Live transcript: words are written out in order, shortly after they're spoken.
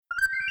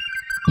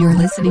You're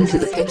listening to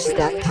the Pitch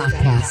Stack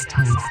Podcast.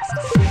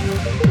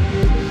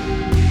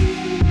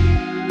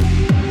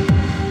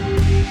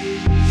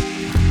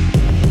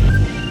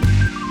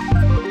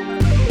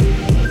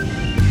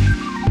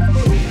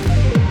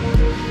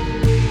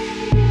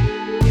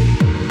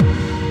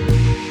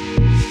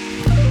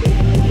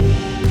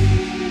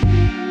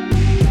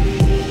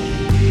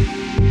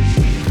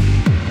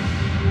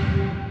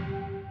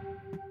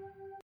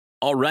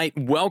 All right,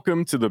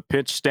 welcome to the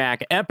Pitch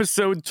Stack,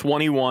 episode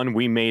 21.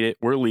 We made it.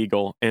 We're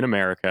legal in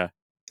America.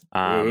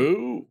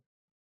 Oh,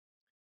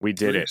 We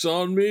did drinks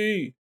on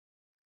me.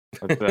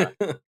 There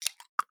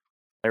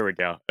we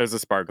go. There's a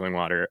sparkling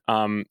water.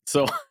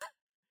 Episode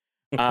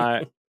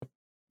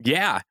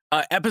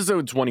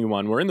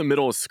 21. We're in the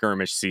middle of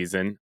Skirmish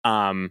season.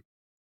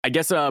 I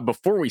guess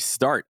before we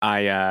start,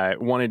 I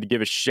wanted to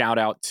give a shout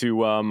out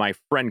to my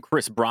friend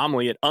Chris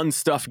Bromley at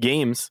Unstuffed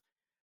Games,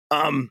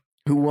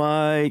 who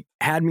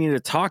had me to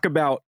talk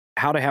about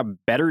how to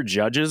have better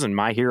judges in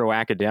My Hero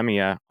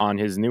Academia on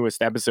his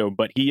newest episode.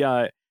 But he,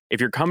 if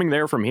you're coming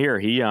there from here,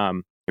 he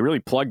really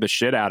plugged the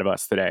shit out of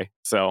us today.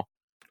 So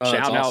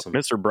shout out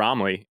Mr.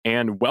 Bromley,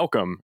 and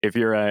welcome if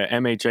you're a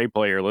MHA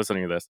player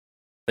listening to this.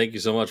 Thank you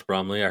so much,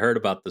 Bromley. I heard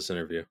about this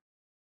interview.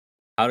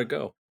 How'd it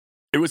go?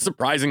 It was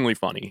surprisingly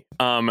funny.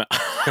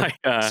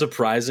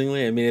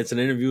 Surprisingly, I mean, it's an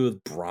interview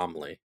with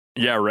Bromley.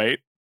 Yeah, right.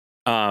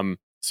 So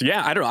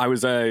yeah, I don't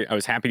know. I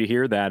was happy to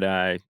hear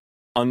that.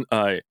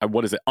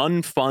 What is it?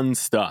 Unfun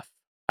Stuff.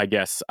 I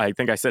guess I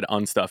think I said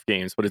Unstuffed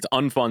Games, but it's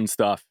Unfun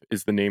Stuff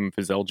is the name of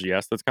his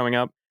LGS that's coming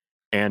up,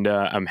 and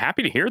I'm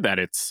happy to hear that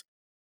it's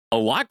a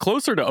lot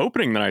closer to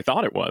opening than I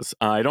thought it was.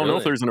 I don't know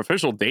if there's an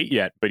official date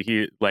yet, but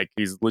he's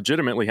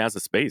legitimately has a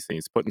space and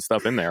he's putting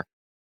stuff in there.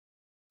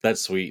 That's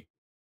sweet.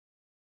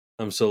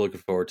 I'm so looking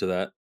forward to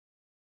that.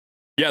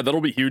 Yeah, that'll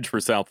be huge for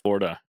South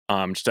Florida.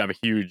 Just to have a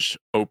huge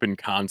open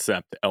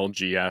concept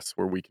LGS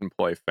where we can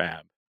play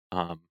Fab.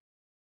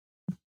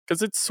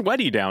 Because it's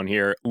sweaty down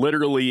here,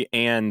 literally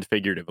and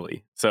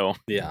figuratively. So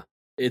yeah,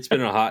 it's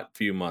been a hot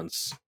few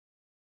months.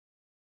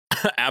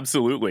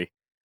 Absolutely.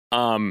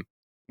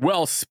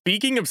 Well,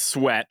 speaking of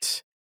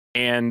sweat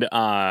and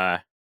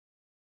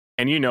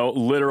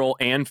literal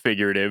and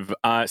figurative,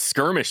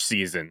 skirmish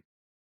season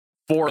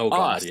for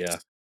us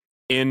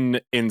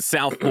in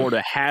South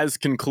Florida has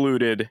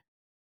concluded.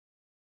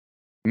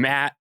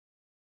 Matt,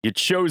 you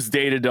chose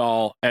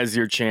Datadol as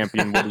your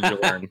champion. What did you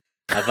learn?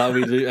 I thought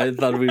we'd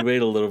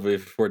wait a little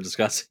bit before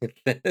discussing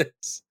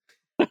this.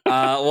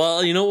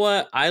 Well, you know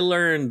what? I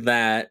learned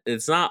that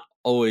it's not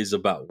always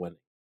about winning.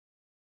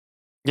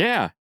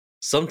 Yeah.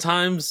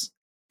 Sometimes,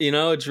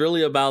 it's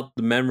really about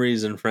the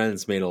memories and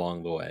friends made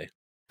along the way.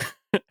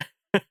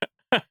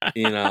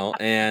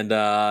 And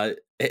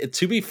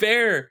to be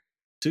fair,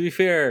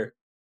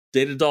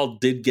 Datadol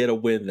did get a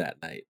win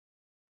that night.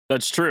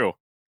 That's true.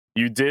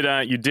 You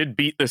did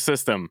beat the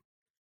system.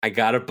 I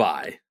got it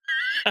by.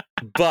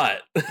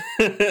 But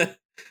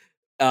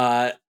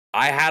I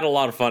had a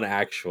lot of fun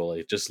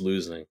actually just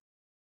losing.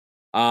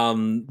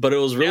 But it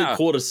was really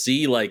cool to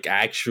see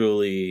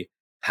actually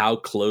how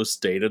close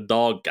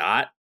Datadol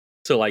got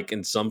to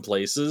in some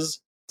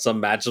places,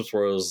 some matchups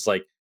where it was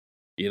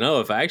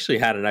if I actually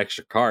had an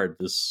extra card,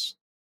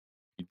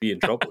 you'd be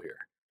in trouble here.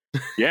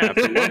 Yeah,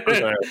 this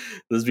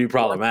would be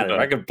problematic.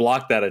 I could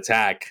block that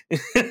attack.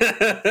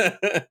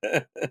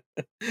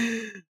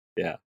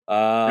 Yeah. If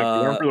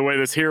it weren't for the way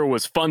this hero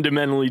was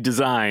fundamentally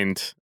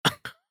designed, I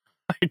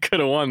could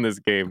have won this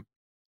game.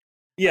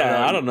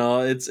 Yeah, I don't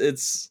know.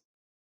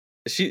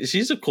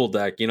 She's a cool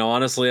deck,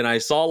 honestly. And I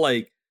saw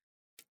I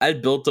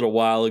built it a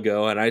while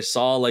ago, and I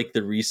saw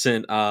the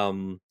recent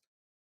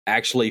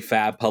actually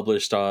Fab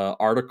published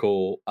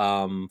article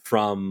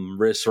from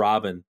Riss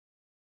Robin.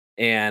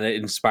 And it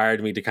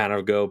inspired me to kind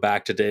of go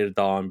back to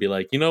Datadol and be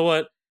like, you know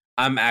what?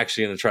 I'm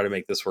actually going to try to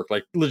make this work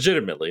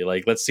legitimately.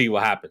 Let's see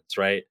what happens,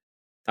 right?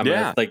 I'm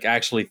going to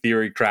actually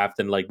theory craft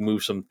and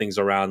move some things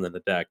around in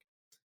the deck.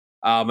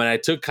 And I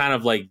took kind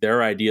of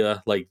their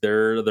idea,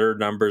 their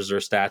numbers, their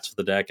stats for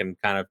the deck, and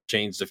kind of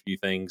changed a few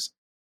things.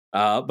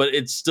 But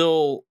it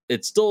still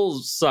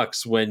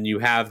sucks when you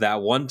have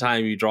that one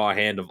time you draw a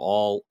hand of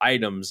all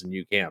items and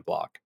you can't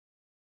block.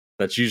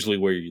 That's usually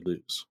where you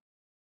lose.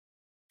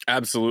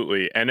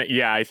 Absolutely. And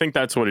yeah, I think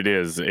that's what it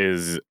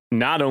is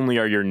not only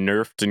are you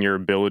nerfed in your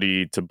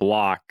ability to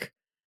block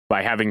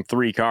by having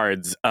 3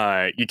 cards,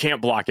 you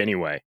can't block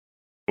anyway.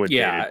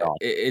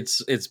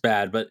 It's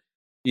bad. But,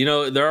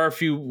 there are a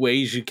few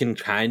ways you can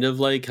kind of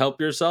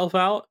help yourself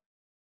out.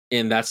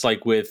 And that's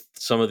with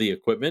some of the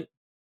equipment.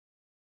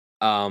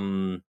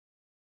 Iron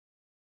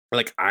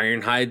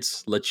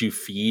Hides let you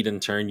feed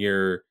and turn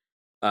your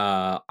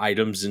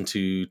items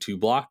into 2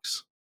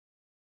 blocks.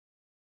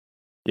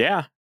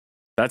 Yeah.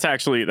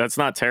 That's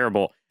not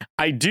terrible.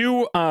 I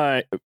do,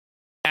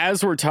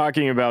 as we're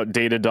talking about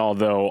Datadol,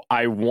 though,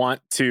 I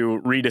want to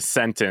read a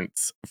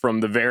sentence from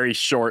the very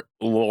short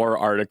lore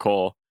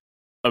article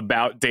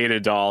about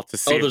Datadol to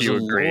see if you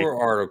agree. There's a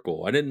lore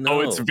article. I didn't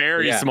know. Oh, it's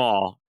very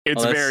small.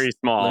 It's very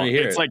small.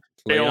 It's like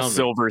Dale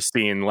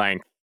Silverstein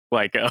length.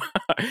 All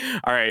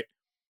right.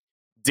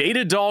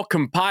 Data Doll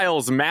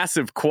compiles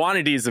massive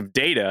quantities of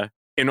data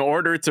in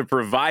order to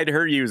provide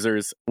her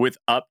users with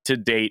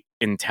up-to-date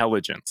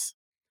intelligence.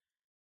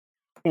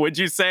 Would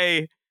you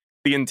say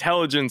the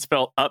intelligence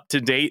felt up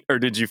to date, or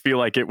did you feel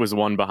like it was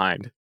one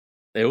behind?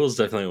 It was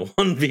definitely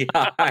one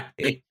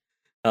behind.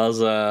 That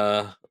was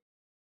I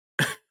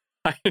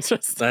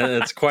just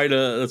that's quite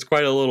a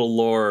little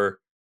lore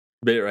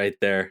bit right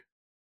there.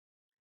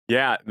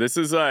 Yeah, this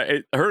is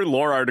her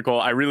lore article.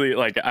 I really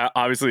like.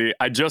 Obviously,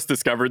 I just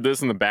discovered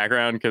this in the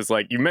background because,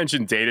 like, you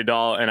mentioned Data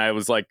Doll, and I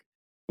was like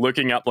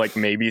looking up like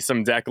maybe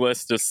some deck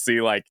lists just to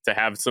see like to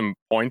have some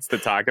points to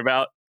talk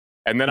about,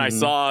 and then I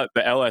saw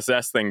the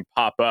LSS thing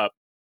pop up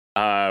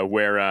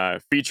where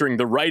featuring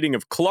the writing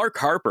of Clark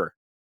Harper.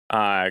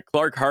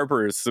 Clark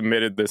Harper has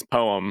submitted this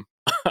poem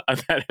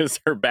that is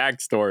her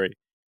backstory.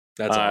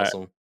 That's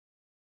awesome.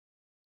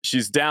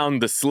 She's down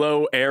the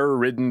slow,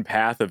 error-ridden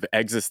path of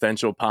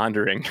existential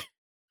pondering.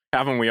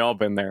 Haven't we all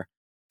been there?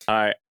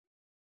 It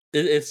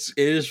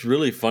is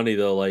really funny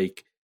though.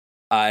 Like,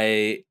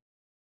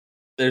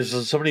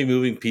 there's so many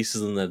moving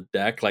pieces in the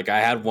deck. Like,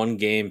 I had one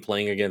game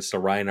playing against a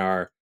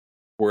Rhinar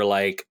where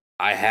like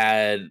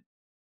I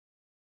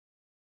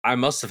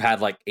must have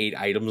had like 8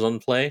 items on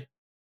play.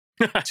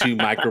 2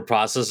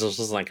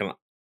 microprocessors, like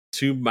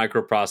 2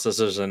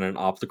 microprocessors and an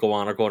optical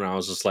monocle, and I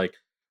was just like,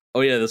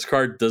 oh yeah, this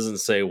card doesn't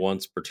say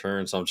once per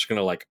turn, so I'm just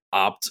gonna like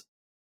opt,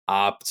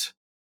 try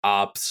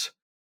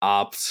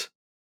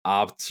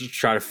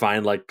to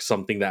find like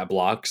something that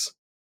blocks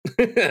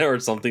or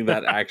something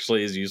that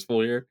actually is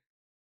useful here.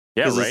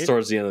 Yeah, because right. It's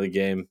towards the end of the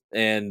game,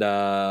 and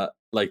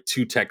like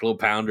 2 Teklo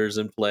Pounders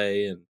in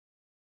play, and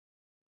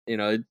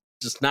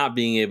just not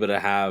being able to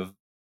have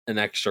an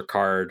extra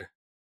card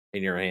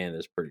in your hand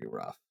is pretty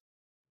rough.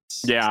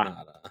 It's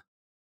not,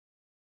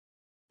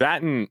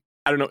 that, and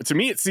I don't know. To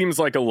me, it seems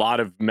like a lot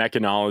of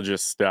mechanologist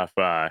stuff.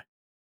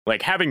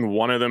 Like having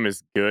one of them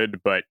is good,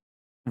 but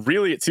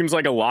really, it seems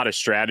like a lot of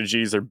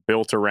strategies are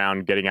built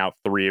around getting out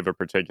 3 of a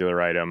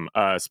particular item,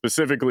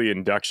 specifically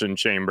induction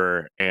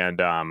chamber and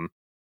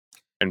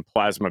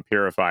plasma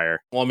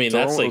purifier. Well, I mean, So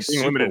that's like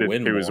super limited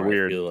win to is more,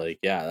 weird. I feel like,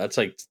 yeah, that's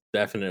like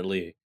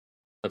definitely,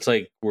 that's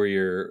like where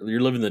you're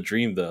living the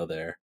dream though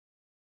there.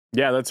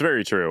 Yeah, that's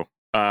very true.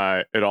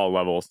 At all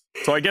levels.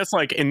 So I guess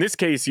like in this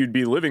case, you'd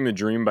be living the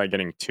dream by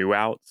getting 2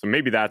 out. So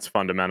maybe that's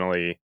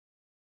fundamentally.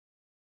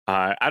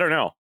 I don't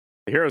know.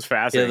 The hero's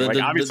fascinating.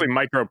 Yeah, obviously,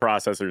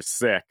 microprocessor's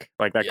sick.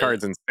 Like that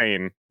card's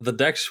insane. The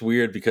deck's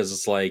weird because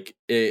it's like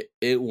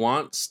it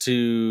wants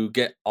to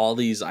get all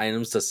these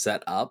items to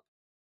set up,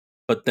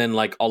 but then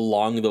like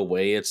along the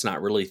way, it's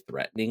not really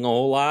threatening a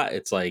whole lot.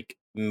 It's like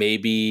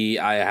maybe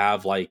I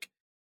have like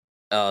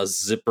a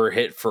zipper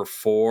hit for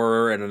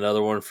 4 and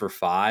another one for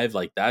 5.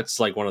 Like that's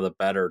like one of the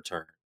better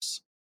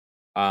turns.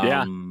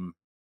 And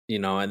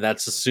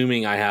that's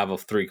assuming I have a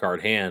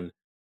 3-card hand.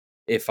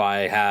 If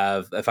I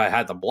had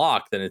the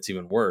block, then it's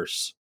even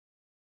worse.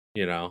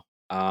 But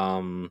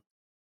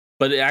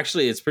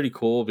it's pretty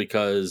cool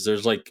because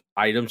there's like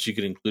items you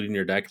can include in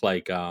your deck,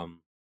 like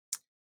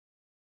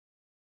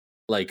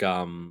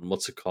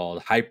what's it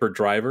called? Hyper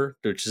Driver,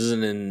 which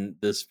isn't in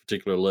this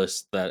particular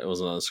list. That it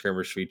was on a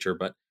Skirmish feature,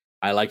 but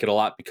I like it a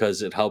lot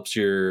because it helps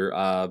your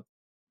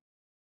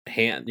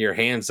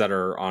hands that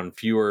are on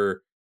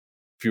fewer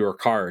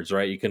cards,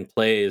 right? You can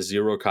play a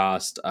 0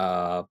 cost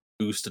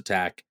boost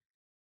attack,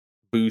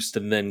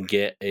 and then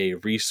get a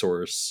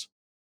resource,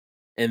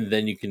 and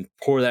then you can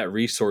pour that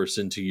resource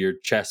into your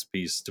chess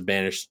piece to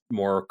banish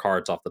more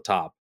cards off the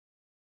top.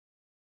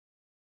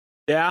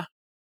 Yeah.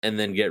 And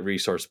then get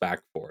resource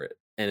back for it.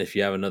 And if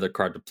you have another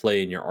card to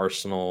play in your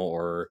arsenal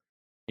or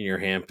in your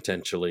hand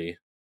potentially,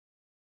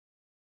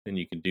 then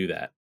you can do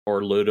that.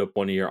 Or load up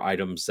one of your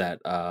items that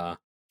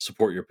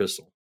support your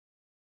pistol.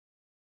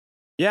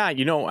 Yeah,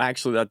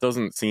 actually, that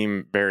doesn't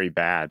seem very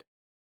bad.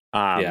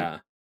 Yeah.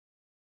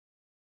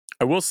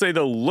 I will say,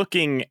 though,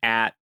 looking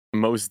at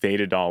most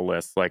Data Doll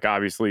lists, like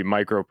obviously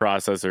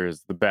microprocessor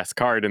is the best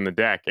card in the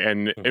deck.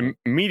 And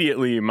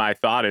immediately my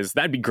thought is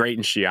that'd be great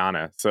in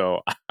Shiana.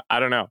 So I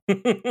don't know.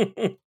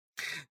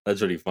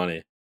 That's really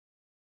funny.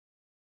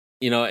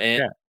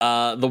 And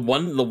the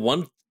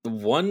one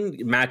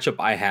matchup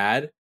I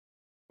had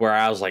where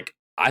I was like,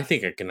 I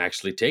think I can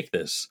actually take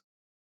this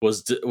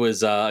was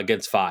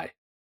against Fi.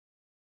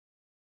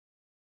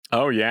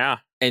 Oh yeah.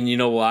 And you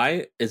know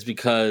why? It's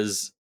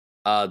because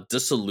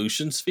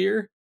Dissolution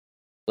Sphere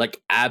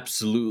like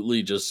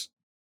absolutely just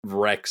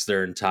wrecks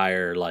their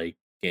entire like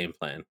game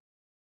plan.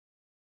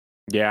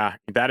 Yeah,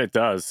 that it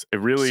does. It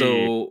really.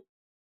 So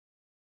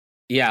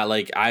yeah,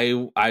 like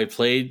I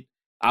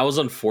was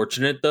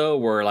unfortunate though,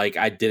 where like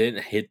I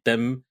didn't hit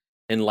them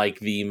in like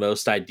the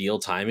most ideal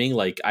timing.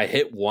 Like I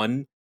hit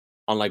one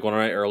on like one of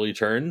my early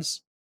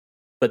turns,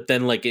 but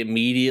then like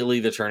immediately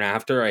the turn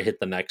after I hit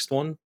the next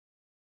one.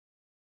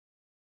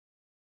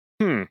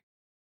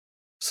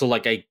 So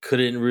like I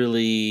couldn't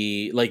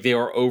really, like they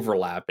were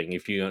overlapping,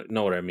 if you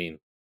know what I mean.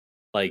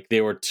 Like they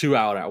were 2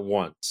 out at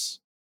once.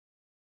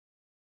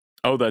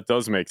 Oh, that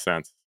does make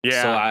sense.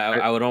 Yeah. So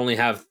I would only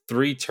have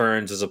 3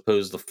 turns as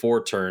opposed to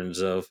 4 turns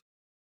of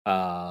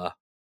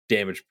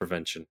damage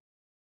prevention.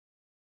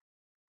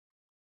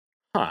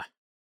 Huh.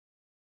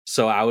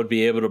 So I would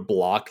be able to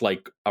block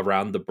like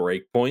around the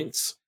break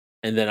points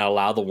and then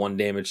allow the 1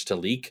 damage to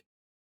leak,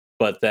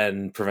 but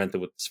then prevent it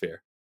with the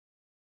sphere.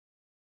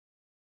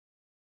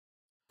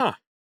 Huh.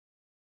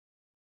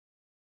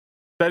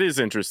 That is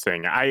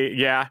interesting.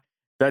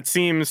 That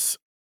seems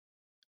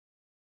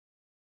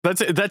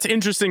that's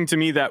interesting to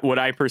me that what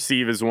I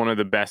perceive as one of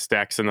the best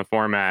decks in the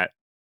format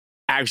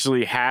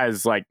actually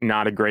has like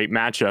not a great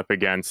matchup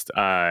against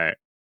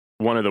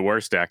one of the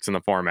worst decks in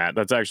the format.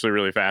 That's actually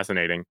really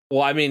fascinating.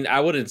 Well, I mean, I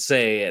wouldn't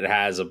say it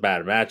has a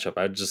bad matchup.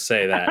 I'd just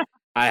say that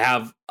I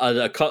have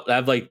I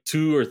have like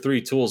 2 or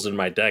 3 tools in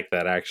my deck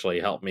that actually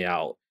help me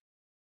out.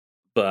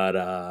 But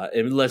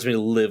it lets me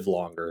live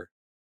longer.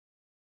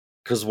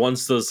 Because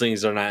once those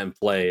things are not in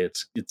play,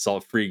 it's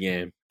all free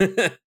game.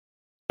 That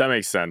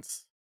makes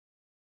sense.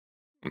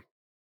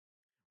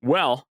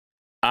 Well,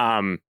 I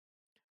don't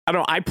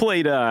know. I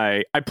played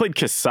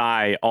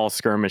Kasai all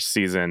skirmish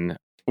season,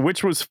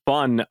 which was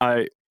fun.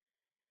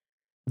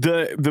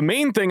 The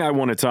main thing I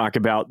want to talk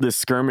about this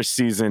skirmish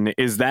season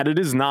is that it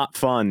is not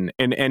fun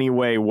in any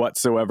way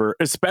whatsoever,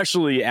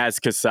 especially as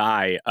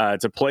Kasai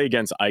to play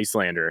against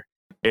Icelander.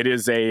 It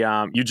is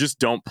you just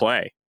don't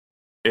play.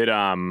 It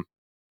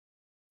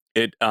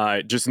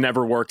just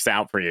never works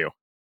out for you,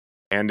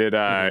 and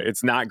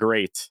it's not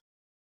great.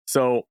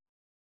 So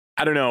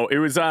I don't know. It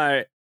was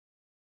I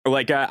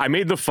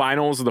made the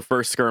finals of the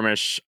first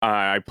skirmish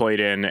I played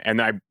in,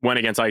 and I went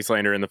against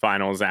Icelander in the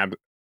finals. And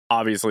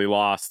obviously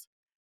lost.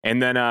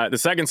 And then the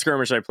second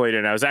skirmish I played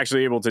in, I was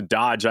actually able to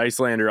dodge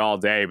Icelander all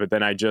day. But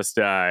then I just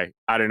I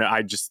don't know.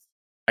 I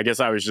guess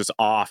I was just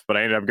off. But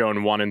I ended up going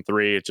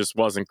 1-3. It just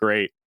wasn't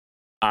great.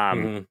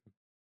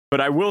 But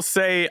I will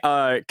say,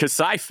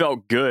 Kasai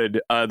felt good.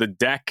 The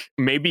deck,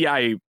 maybe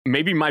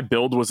my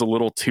build was a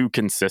little too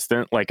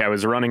consistent. Like I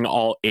was running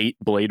all 8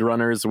 Blade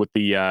Runners with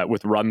the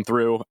with Run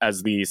Through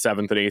as the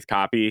 7th and 8th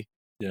copy.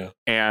 Yeah,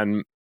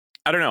 and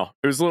I don't know.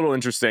 It was a little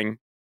interesting.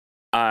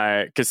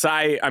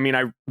 Kasai, I mean,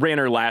 I ran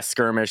her last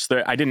skirmish.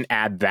 I didn't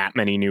add that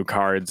many new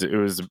cards. It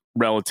was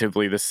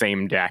relatively the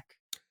same deck.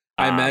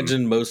 I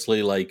imagine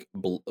mostly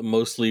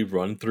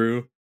Run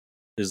Through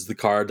is the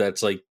card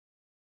that's like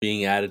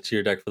being added to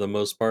your deck for the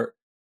most part.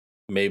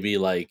 Maybe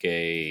like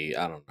I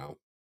don't know.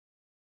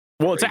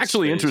 Well, it's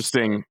actually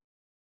interesting.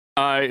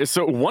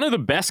 So one of the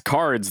best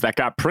cards that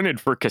got printed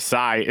for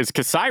Kasai is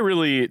Kasai.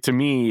 Really, to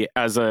me,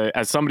 as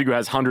somebody who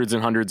has hundreds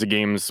and hundreds of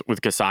games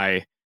with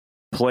Kasai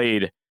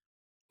played,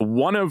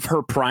 one of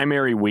her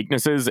primary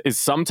weaknesses is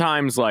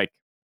sometimes like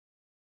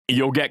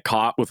you'll get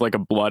caught with like a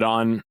blood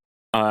on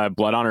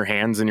her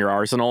hands in your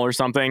arsenal or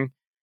something,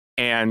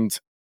 and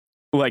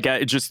like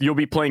you'll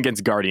be playing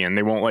against Guardian.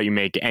 They won't let you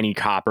make any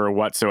copper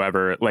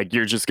whatsoever. Like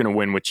you're just going to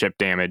win with chip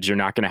damage. You're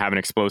not going to have an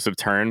explosive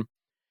turn.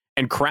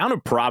 And Crown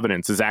of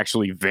Providence is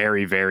actually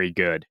very, very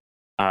good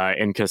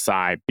in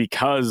Kasai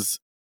because,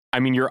 I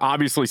mean, you're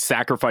obviously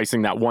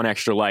sacrificing that 1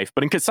 extra life.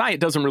 But in Kasai, it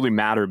doesn't really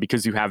matter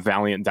because you have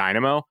Valiant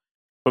Dynamo.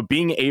 But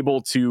being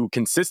able to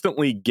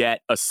consistently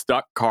get a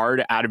stuck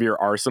card out of your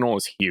arsenal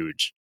is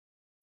huge.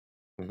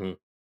 Mm-hmm.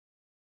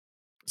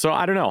 So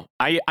I don't know.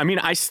 I mean,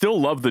 I still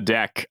love the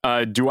deck.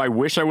 Do I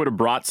wish I would have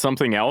brought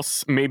something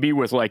else, maybe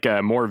with like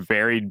a more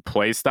varied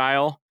play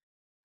style?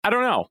 I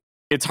don't know.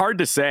 It's hard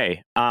to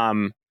say.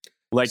 I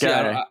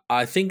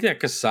think that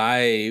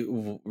Kasai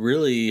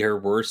really her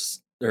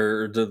worst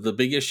or the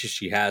big issue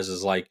she has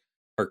is like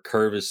her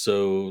curve is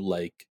so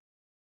like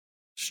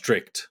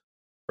strict,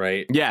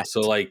 right? Yeah. So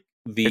like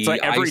it's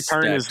like every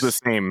turn is the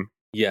same.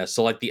 Yeah.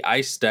 So like the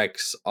ice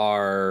decks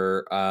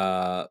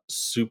are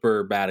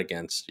super bad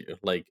against you.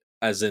 Like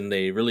as in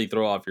they really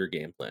throw off your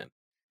game plan.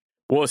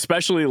 Well,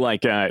 especially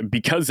like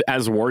because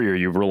as warrior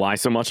you rely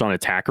so much on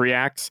attack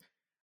reacts.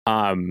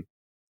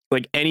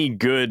 Like any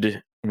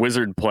good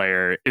wizard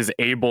player is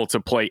able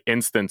to play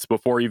instants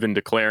before even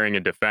declaring a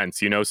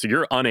defense, you know, so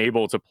you're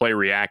unable to play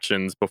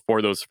reactions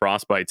before those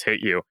frostbites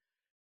hit you.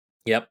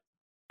 Yep.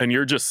 And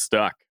you're just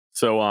stuck.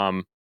 So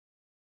I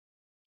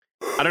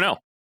don't know.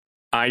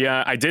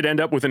 I did end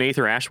up with an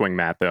Aether Ashwing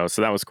mat though,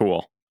 so that was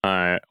cool.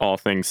 All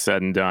things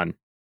said and done.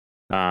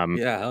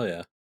 Yeah, hell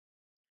yeah.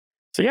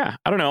 So yeah,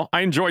 I don't know. I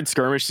enjoyed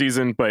skirmish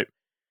season, but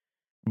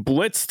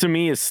Blitz to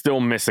me is still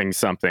missing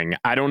something.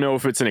 I don't know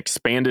if it's an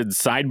expanded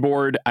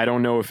sideboard. I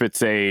don't know if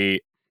it's I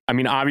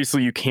mean,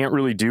 obviously you can't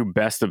really do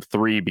best of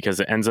 3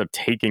 because it ends up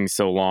taking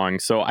so long.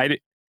 So I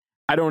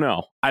don't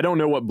know. I don't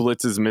know what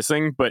Blitz is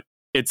missing, but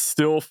it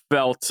still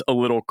felt a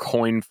little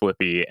coin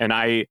flippy. And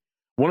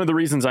one of the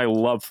reasons I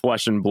love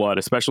Flesh and Blood,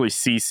 especially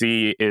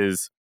CC,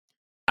 is,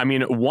 I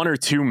mean, 1 or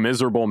 2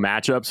 miserable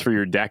matchups for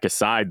your deck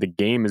aside, the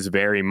game is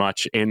very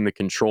much in the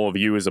control of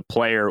you as a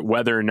player,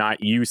 whether or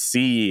not you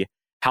see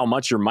how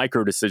much your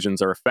micro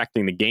decisions are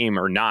affecting the game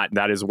or not.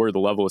 That is where the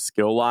level of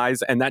skill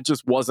lies. And that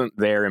just wasn't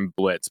there in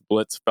Blitz.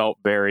 Blitz felt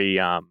very,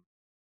 the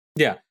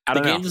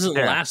game doesn't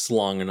last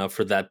long enough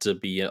for that to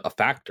be a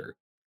factor.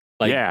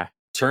 Like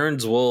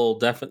turns will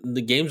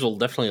the games will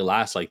definitely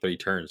last like 3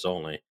 turns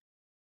only,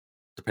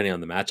 depending on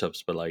the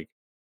matchups. But like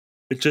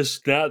It's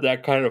just not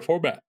that kind of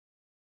format.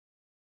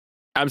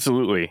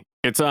 Absolutely.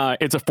 It's a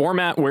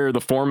format where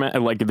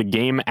the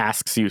game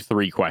asks you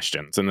 3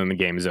 questions and then the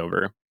game is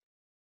over.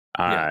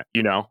 Like,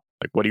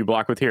 what do you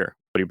block with here?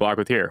 What do you block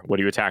with here? What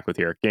do you attack with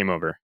here? Game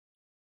over.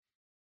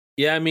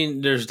 Yeah, I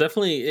mean, there's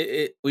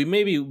definitely we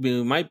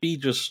might be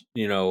just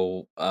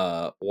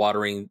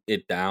watering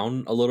it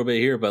down a little bit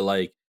here, but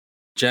like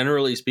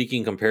generally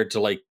speaking, compared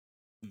to like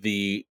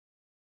the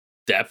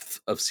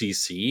depth of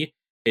CC,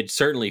 it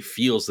certainly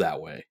feels that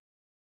way.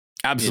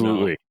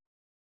 Absolutely.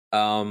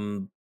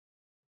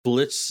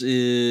 Blitz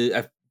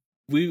is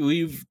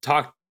we've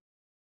talked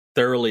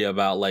thoroughly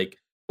about like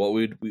what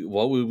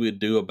we would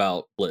do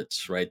about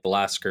Blitz, right? The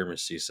last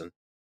skirmish season.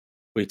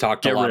 We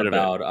talked a lot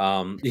about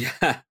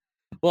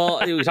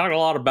Well, we talked a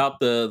lot about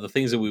the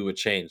things that we would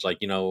change, like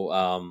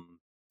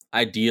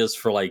ideas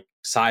for like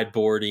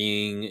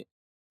sideboarding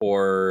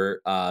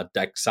or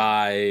deck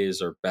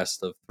size or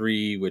best of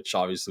 3, which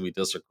obviously we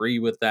disagree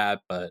with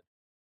that, but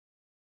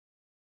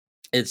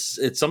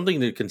it's something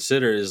to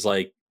consider. Is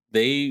like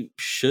they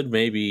should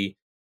maybe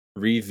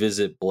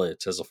revisit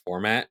Blitz as a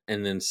format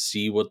and then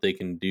see what they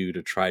can do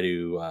to try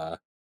to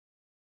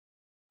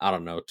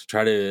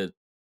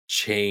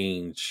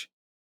change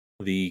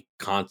the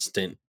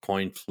constant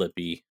coin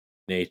flippy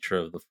nature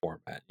of the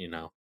format,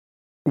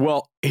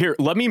 Well, here,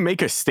 let me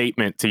make a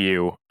statement to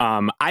you.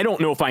 I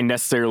don't know if I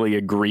necessarily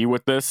agree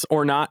with this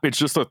or not. It's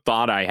just a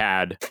thought I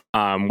had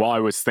while I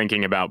was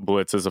thinking about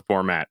Blitz as a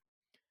format.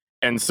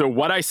 And so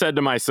what I said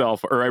to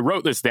myself, or I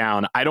wrote this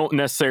down, I don't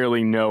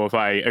necessarily know if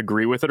I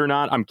agree with it or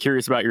not. I'm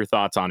curious about your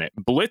thoughts on it.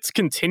 Blitz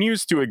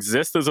continues to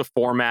exist as a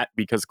format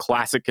because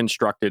Classic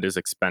Constructed is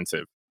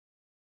expensive.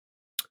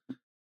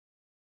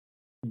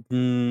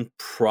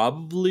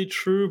 Probably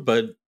true,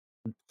 but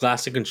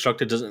Classic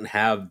Constructed doesn't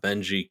have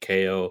Benji,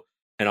 KO,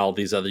 and all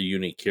these other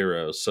unique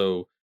heroes.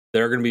 So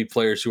there are going to be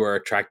players who are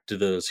attracted to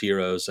those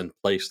heroes and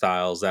play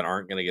styles that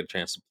aren't going to get a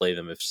chance to play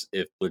them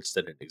if Blitz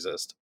didn't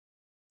exist.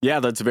 Yeah,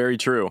 that's very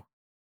true.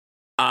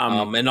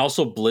 And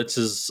also Blitz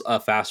is a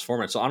fast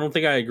format, so I don't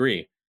think I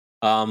agree.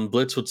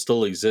 Blitz would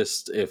still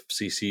exist if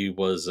CC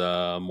was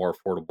more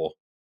affordable.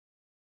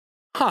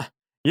 Huh.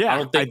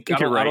 Yeah, I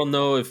don't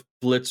know if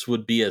Blitz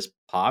would be as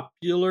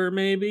popular,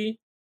 maybe,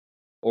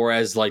 or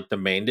as like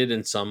demanded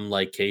in some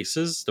like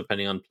cases,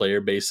 depending on player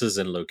bases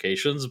and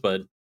locations.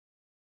 But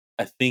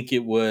I think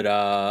it would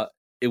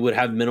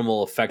have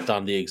minimal effect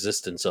on the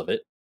existence of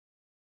it.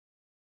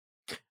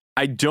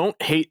 I don't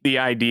hate the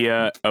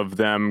idea of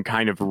them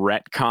kind of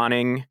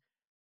retconning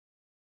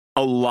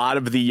a lot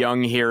of the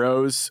young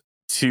heroes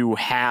to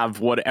have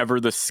whatever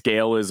the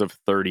scale is of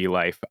 30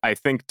 life. I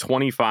think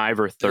 25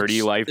 or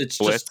 30 life it's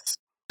Blitz. Just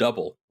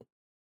double.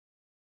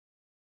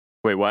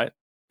 Wait, what?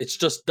 It's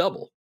just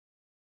double.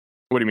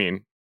 What do you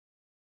mean?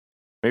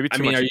 Maybe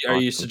too much. Are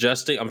you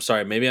suggesting? I'm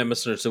sorry, maybe I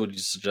misunderstood what you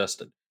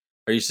suggested.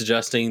 Are you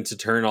suggesting to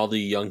turn all the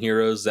young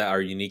heroes that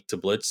are unique to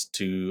Blitz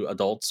to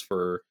adults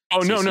for? Oh,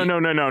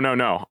 CC?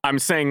 No. I'm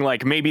saying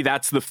like maybe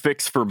that's the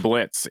fix for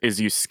Blitz is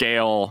you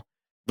scale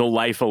the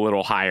life a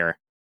little higher.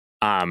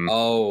 I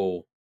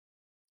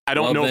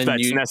don't know if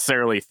that's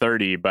necessarily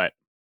 30, but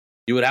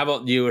you would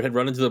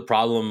run into the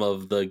problem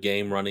of the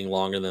game running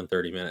longer than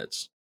 30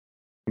 minutes.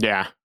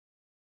 Yeah.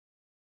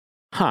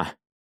 Huh.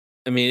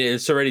 I mean,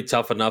 it's already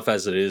tough enough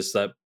as it is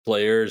that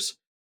players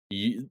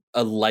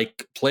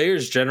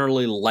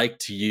generally like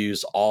to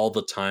use all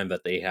the time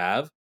that they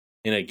have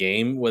in a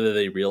game, whether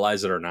they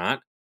realize it or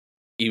not.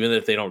 Even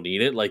if they don't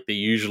need it, like they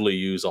usually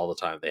use all the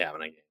time they have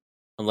in a game,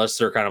 unless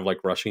they're kind of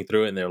like rushing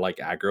through it and they're like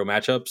aggro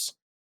matchups.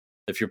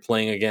 If you're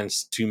playing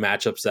against 2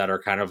 matchups that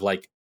are kind of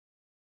like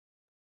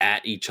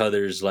at each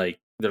other's, like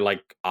they're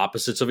like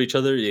opposites of each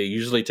other, they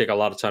usually take a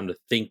lot of time to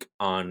think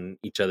on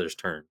each other's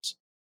turns.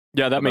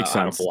 Yeah, that makes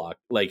sense. Block.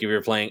 Like if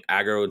you're playing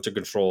aggro into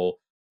control,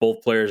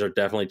 both players are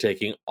definitely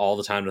taking all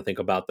the time to think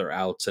about their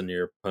outs and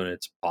your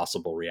opponent's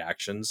possible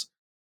reactions.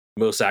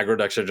 Most aggro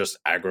decks are just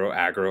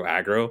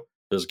aggro.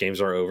 Those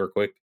games are over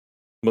quick.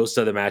 Most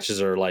of the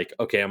matches are like,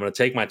 okay, I'm going to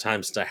take my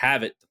time to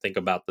have it to think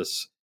about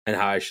this and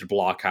how I should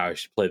block, how I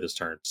should play this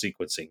turn,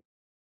 sequencing.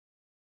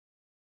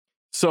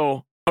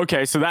 So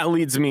that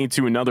leads me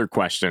to another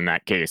question in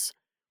that case.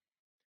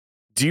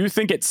 Do you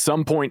think at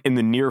some point in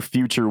the near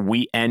future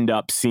we end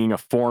up seeing a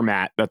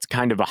format that's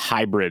kind of a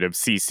hybrid of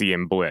CC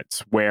and Blitz,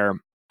 where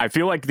I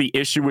feel like the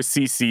issue with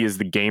CC is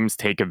the games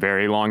take a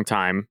very long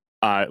time.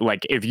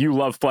 Like if you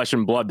love Flesh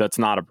and Blood, that's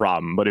not a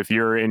problem. But if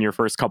you're in your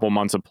first couple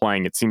months of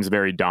playing, it seems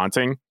very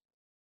daunting.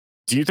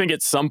 Do you think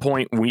at some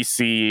point we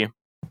see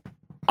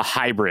a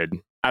hybrid?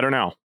 I don't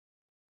know.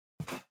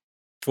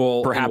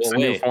 Well, perhaps a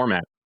new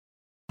format.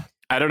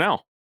 I don't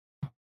know.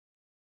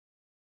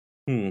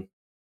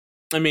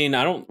 I mean,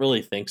 I don't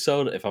really think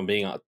so, if I'm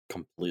being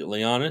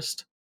completely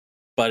honest.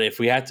 But if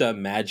we had to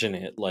imagine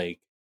it, like,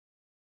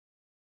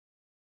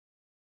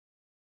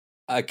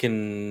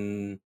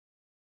 you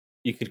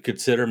could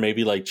consider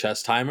maybe like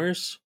chess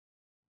timers.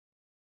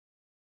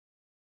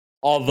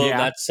 Although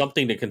that's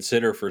something to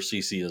consider for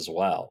CC as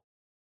well.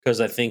 Because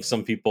I think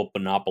some people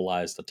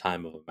monopolize the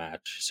time of a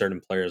match.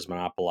 Certain players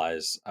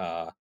monopolize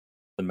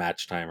the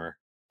match timer.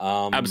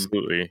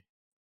 Absolutely.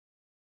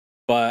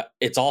 But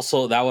it's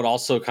also that would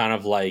also kind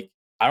of like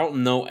I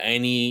don't know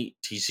any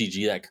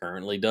TCG that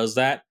currently does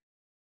that,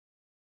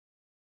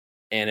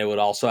 and it would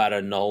also add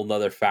a whole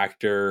nother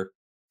factor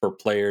for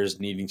players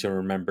needing to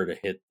remember to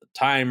hit the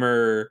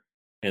timer,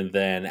 and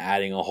then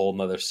adding a whole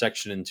nother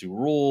section into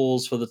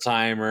rules for the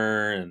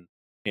timer and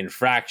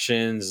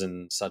infractions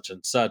and such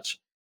and such.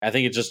 I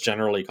think it just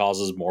generally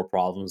causes more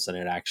problems than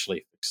it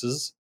actually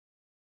fixes.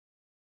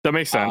 That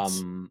makes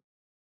sense.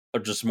 Or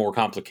just more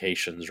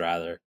complications,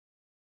 rather.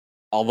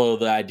 Although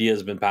the idea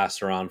has been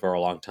passed around for a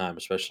long time,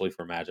 especially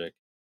for Magic.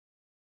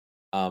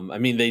 I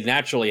mean, they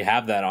naturally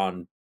have that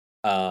on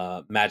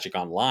Magic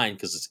Online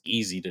because it's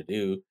easy to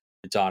do.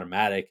 It's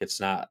automatic. It's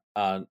not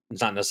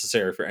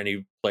necessary for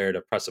any player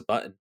to press a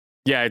button.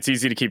 Yeah, it's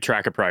easy to keep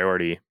track of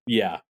priority.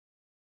 Yeah.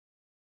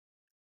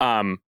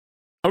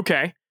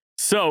 Okay.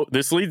 So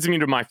this leads me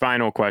to my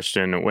final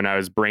question when I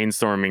was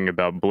brainstorming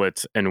about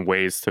Blitz and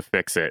ways to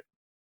fix it.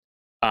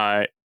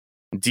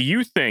 Do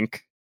you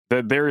think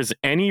that there is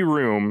any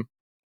room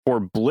for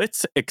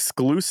Blitz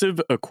exclusive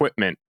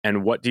equipment,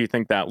 and what do you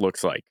think that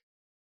looks like?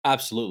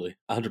 Absolutely,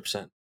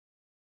 100%.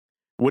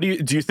 What do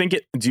you think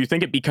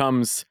it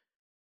becomes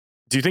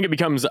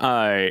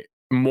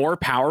more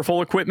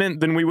powerful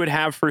equipment than we would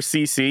have for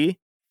CC?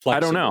 Flexible. I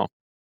don't know.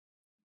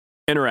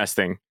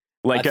 Interesting.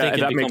 Like I think it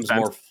that becomes makes sense.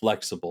 more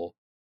flexible.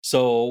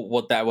 So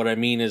what I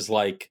mean is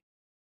like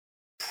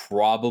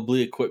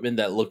probably equipment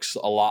that looks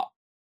a lot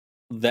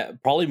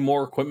probably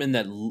more equipment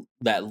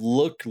that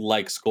look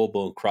like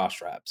Skullbone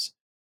cross wraps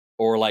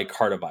or like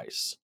Heart of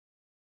Ice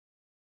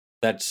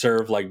that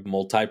serve like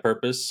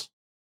multi-purpose.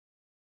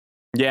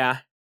 Yeah.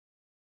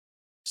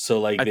 So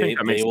like I think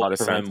that makes they a lot will of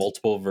prevent sense.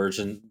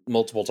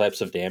 multiple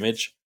types of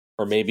damage,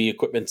 or maybe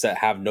equipments that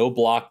have no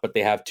block but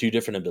they have 2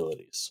 different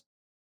abilities.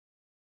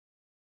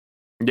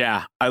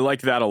 Yeah, I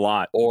like that a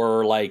lot.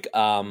 Or like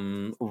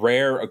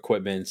rare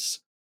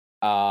equipments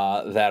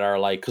that are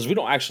like, because we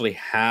don't actually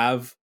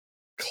have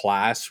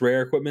class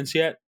rare equipments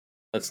yet.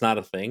 That's not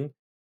a thing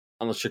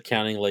unless you're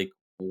counting like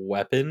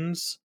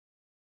weapons.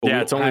 But Yeah,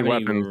 we it's don't only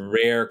have any weapons.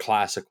 rare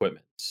class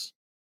equipments.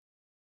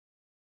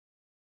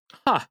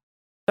 Huh.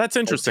 That's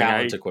Or interesting.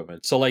 talent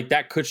equipment. So like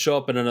that could show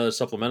up in another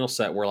supplemental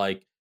set where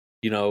like,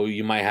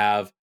 you might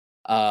have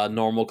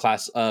normal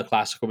class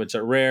equipments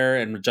at rare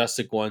and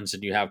majestic ones,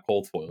 and you have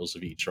cold foils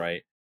of each,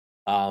 right?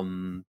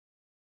 And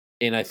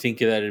I think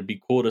that it'd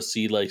be cool to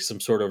see like some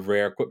sort of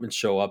rare equipment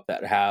show up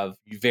that have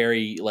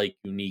very like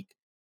unique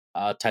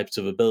types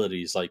of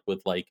abilities, like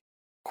with like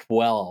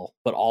Quell,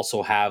 but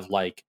also have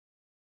like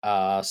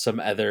some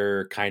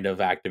other kind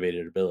of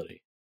activated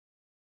ability.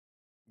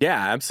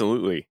 Yeah,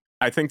 absolutely.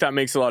 I think that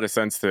makes a lot of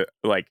sense to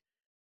like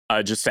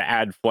just to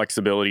add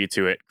flexibility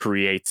to it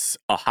creates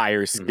a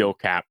higher skill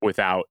cap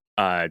without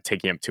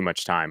taking up too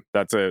much time.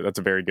 That's a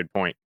very good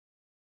point.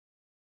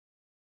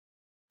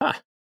 Huh.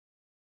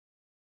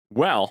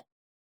 Well,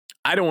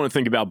 I don't want to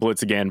think about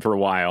Blitz again for a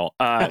while.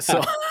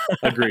 So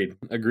agreed.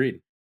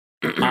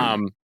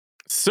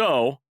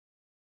 So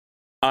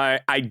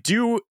I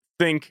do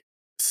think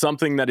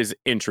something that is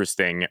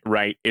interesting,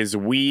 right, is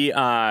we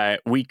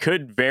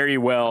could very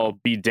well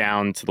be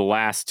down to the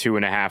last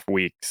 2.5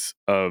 weeks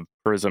of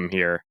Prism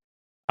here.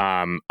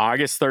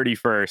 August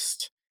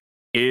 31st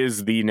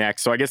is the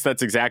next, so I guess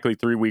that's exactly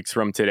 3 weeks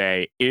from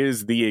today,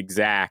 is the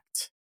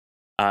exact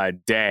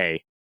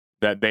day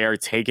that they are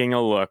taking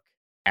a look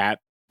at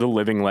the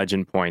Living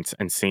Legend points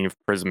and seeing if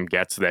Prism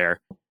gets there.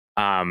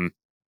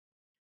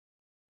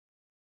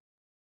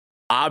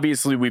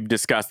 Obviously, we've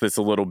discussed this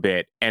a little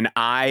bit, and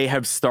I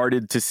have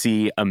started to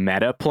see a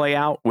meta play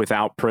out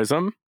without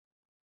Prism.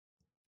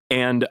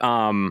 And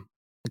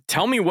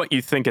tell me what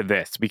you think of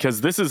this,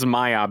 because this is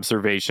my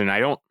observation.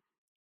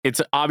 It's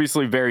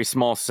obviously very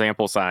small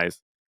sample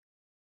size.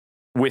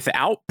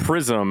 Without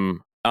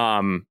Prism,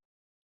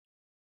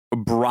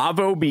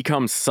 Bravo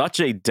becomes such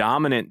a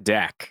dominant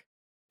deck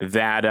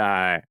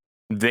that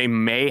they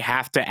may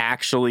have to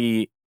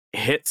actually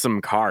hit some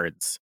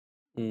cards.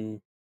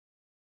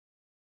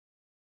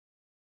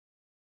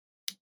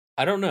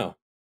 I don't know.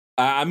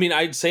 I mean,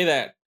 I'd say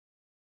that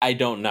I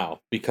don't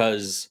know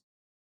because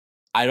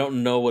I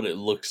don't know what it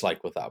looks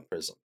like without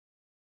Prism.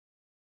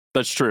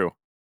 That's true.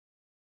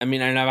 I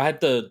mean, and I've had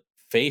to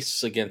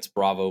face against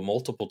Bravo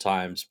multiple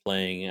times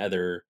playing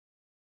other,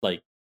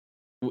 like,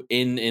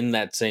 in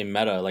that same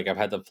meta. Like, I've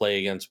had to play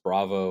against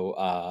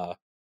Bravo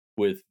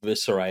with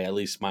Viserai, at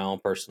least my own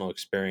personal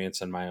experience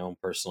and my own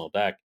personal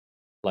deck.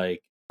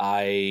 Like,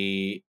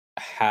 I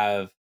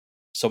have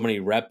so many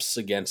reps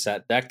against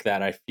that deck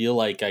that I feel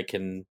like I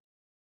can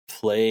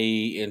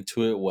play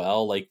into it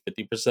well, like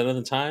 50% of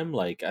the time.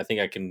 Like, I think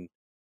I can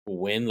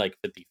win like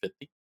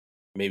 50-50,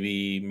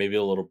 maybe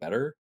a little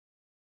better,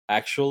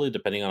 actually,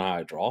 depending on how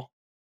I draw.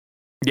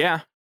 Yeah.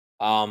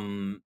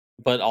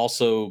 But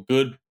also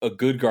a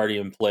good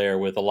Guardian player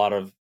with a lot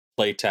of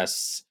play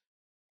tests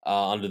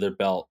under their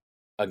belt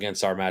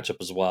against our matchup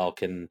as well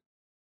can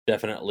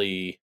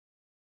definitely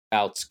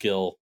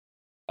outskill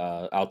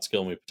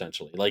me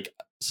potentially. Like,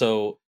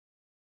 so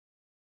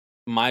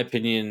my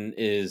opinion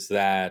is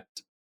that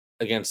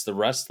against the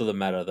rest of the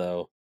meta,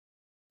 though,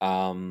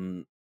 I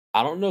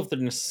don't know if they're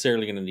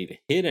necessarily going to need to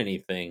hit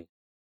anything.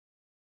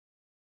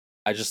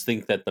 I just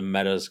think that the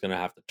meta is going to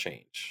have to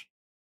change.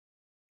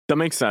 That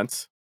makes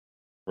sense.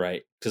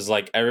 Right, because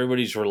like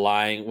everybody's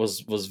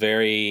was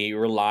very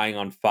relying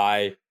on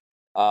Fi's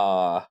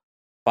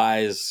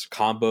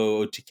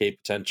combo OTK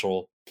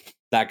potential.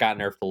 That got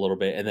nerfed a little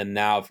bit, and then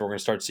now if we're going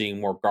to start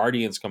seeing more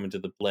Guardians come into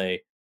the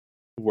play,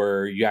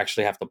 where you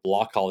actually have to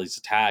block all these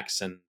attacks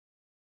and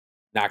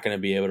not going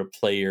to be able to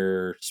play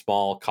your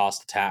small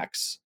cost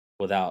attacks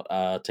without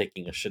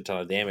taking a shit ton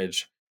of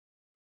damage,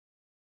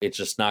 it's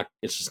just not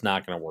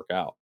going to work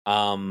out.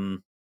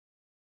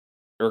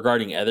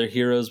 Regarding other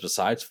heroes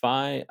besides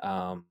Fi,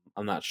 I'm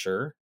not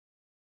sure.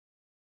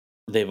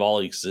 They've all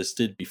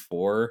existed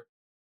before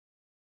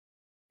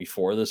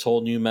this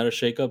whole new meta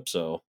shakeup,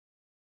 so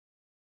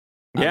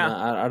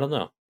yeah, I don't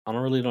know. I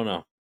don't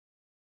know.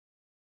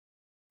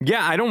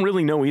 Yeah, I don't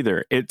really know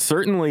either. It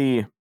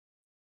certainly,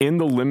 in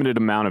the limited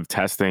amount of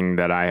testing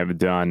that I have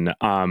done,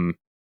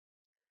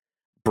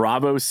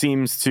 Bravo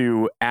seems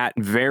to, at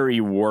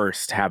very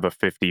worst, have a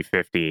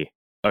 50-50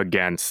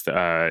 against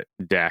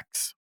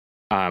decks,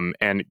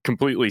 and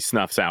completely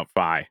snuffs out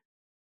Fi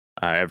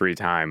every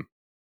time.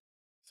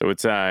 So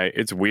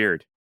it's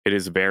weird. It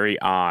is very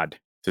odd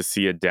to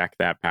see a deck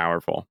that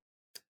powerful.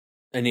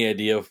 Any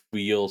idea if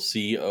we'll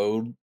see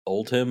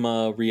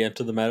Oldhim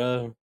re-enter the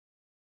meta,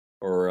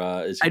 or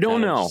is he I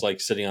don't know. Just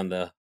like sitting on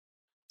the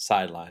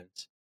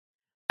sidelines?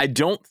 I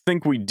don't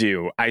think we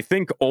do. I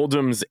think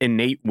Oldham's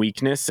innate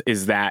weakness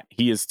is that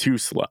he is too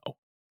slow.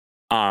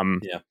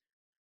 Yeah.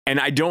 And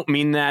I don't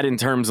mean that in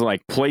terms of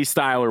like play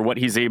style or what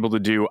he's able to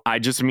do. I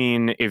just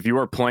mean if you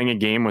are playing a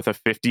game with a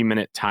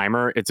 50-minute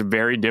timer, it's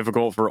very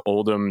difficult for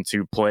Oldham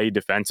to play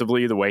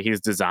defensively the way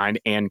he's designed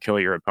and kill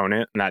your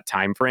opponent in that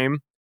time frame.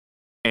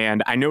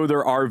 And I know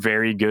there are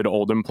very good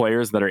Oldham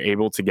players that are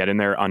able to get in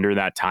there under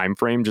that time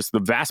frame. Just the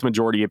vast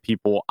majority of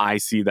people I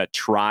see that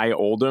try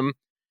Oldham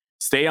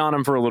stay on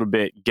him for a little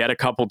bit, get a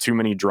couple too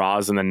many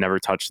draws, and then never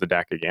touch the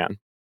deck again.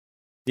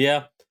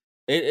 Yeah,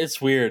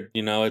 it's weird.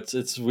 You know,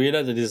 it's weird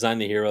that they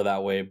designed the hero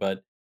that way,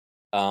 but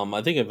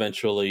I think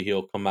eventually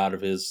he'll come out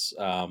of his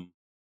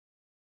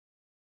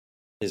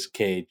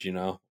cage. You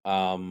know,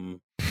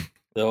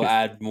 they'll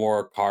add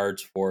more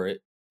cards for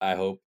it. I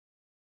hope.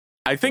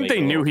 I think they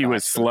knew he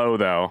was slow,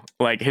 though.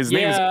 Like, his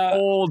name's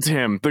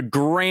Oldhim, the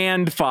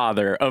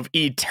grandfather of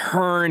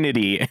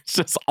eternity. It's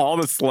just all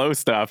the slow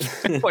stuff.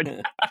 Like,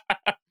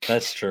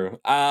 that's true.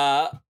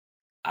 I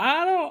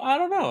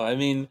don't know. I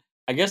mean,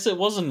 I guess it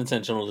was an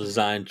intentional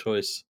design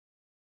choice.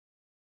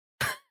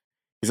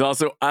 He's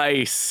also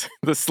ice,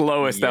 the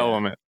slowest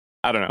element.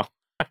 I don't know.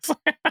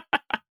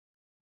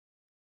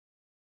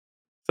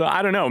 So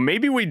I don't know.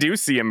 Maybe we do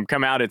see him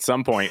come out at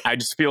some point. I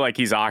just feel like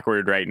he's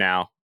awkward right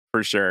now,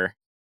 for sure.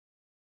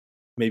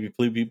 Maybe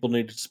people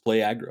need to just play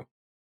aggro.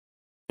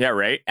 Yeah,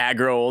 right?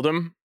 Aggro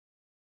Oldhim.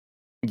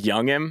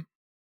 Young him.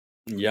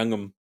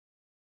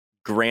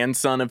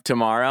 Grandson of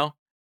tomorrow.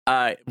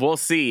 We'll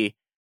see.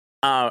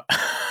 That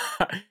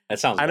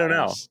sounds I don't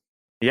know.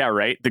 Yeah,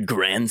 right? The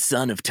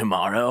grandson of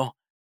tomorrow.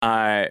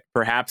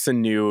 Perhaps a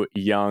new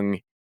young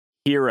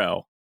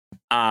hero.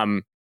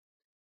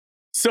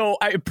 So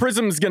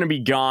Prism's going to be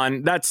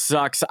gone. That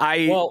sucks.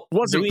 I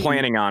wasn't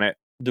planning on it.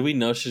 Do we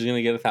know she's going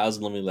to get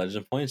 1,000 Limited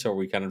Legend points, or are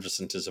we kind of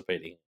just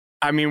anticipating?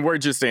 I mean, we're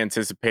just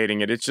anticipating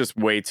it. It's just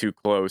way too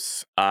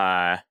close.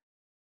 Like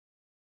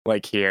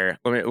here,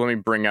 let me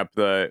bring up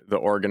the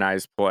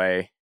organized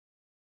play.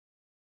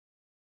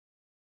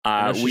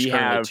 We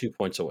have 2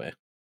 points away.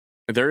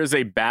 There is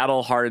a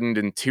battle hardened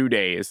in 2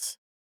 days.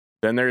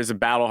 Then there is a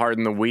battle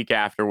hardened the week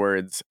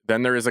afterwards.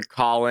 Then there is a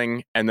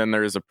calling, and then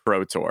there is a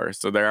pro tour.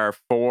 So there are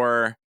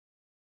four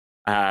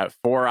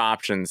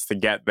options to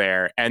get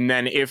there. And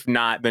then if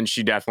not, then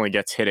she definitely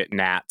gets hit at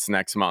Nats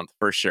next month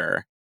for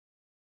sure.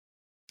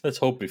 Let's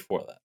hope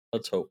before that.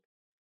 Let's hope.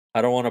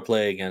 I don't want to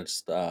play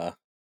against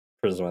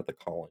Prism at the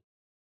calling.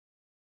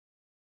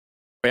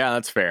 Yeah,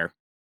 that's fair.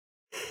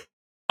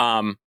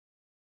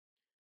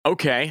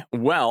 Okay,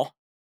 well,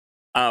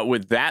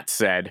 with that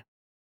said,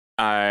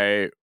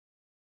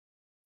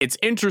 it's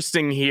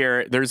interesting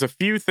here. There's a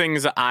few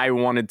things I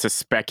wanted to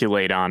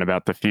speculate on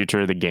about the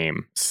future of the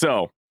game.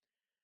 So,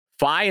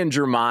 Fi and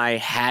Jermai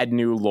had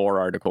new lore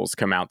articles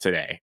come out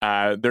today.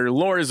 Their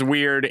lore is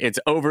weird. It's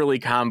overly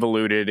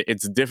convoluted.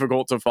 It's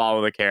difficult to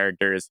follow the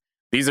characters.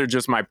 These are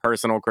just my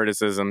personal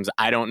criticisms.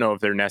 I don't know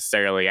if they're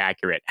necessarily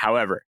accurate.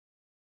 However,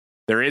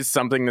 there is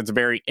something that's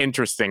very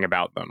interesting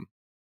about them.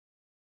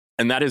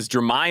 And that is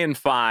Jermai and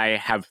Fi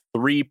have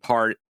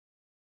 3-part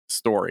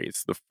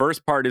stories. The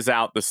first part is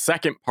out. The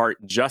second part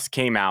just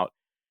came out.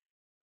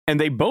 And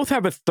they both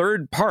have a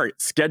third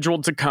part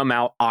scheduled to come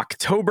out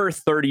October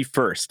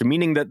 31st,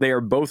 meaning that they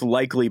are both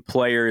likely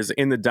players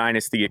in the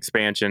Dynasty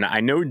expansion. I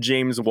know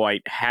James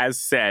White has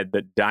said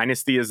that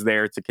Dynasty is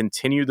there to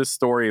continue the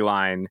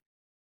storyline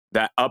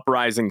that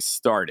Uprising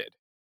started.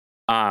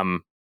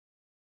 Now,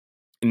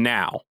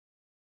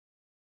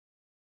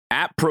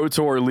 at Pro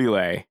Tour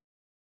Lille,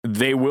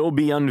 they will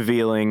be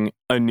unveiling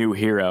a new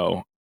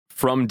hero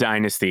from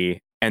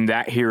Dynasty, and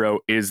that hero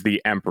is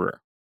the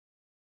Emperor.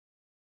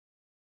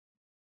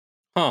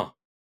 Huh.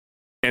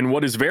 And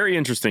what is very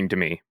interesting to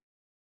me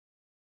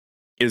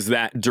is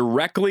that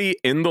directly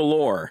in the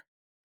lore,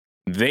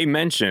 they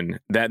mention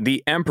that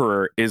the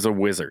Emperor is a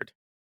wizard.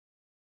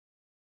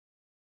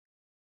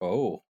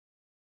 Oh.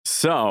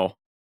 So,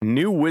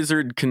 new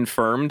wizard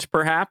confirmed,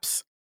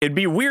 perhaps? It'd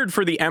be weird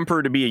for the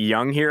Emperor to be a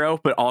young hero,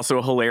 but also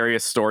a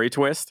hilarious story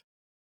twist.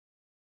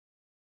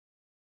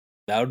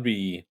 That'd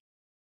be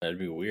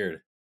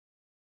weird.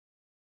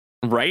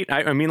 Right?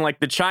 I mean, like,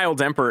 the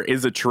child Emperor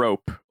is a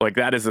trope. Like,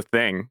 that is a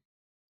thing.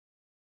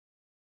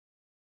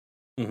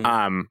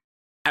 Mm-hmm.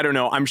 I don't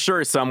know. I'm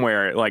sure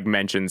somewhere it, like,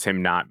 mentions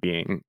him not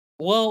being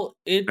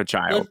a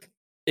child.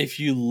 If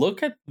you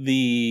look at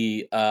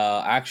the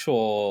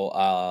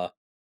actual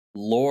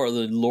lore,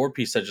 the lore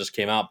piece that just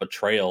came out,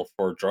 Betrayal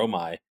for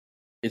Dromai,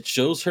 it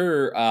shows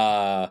her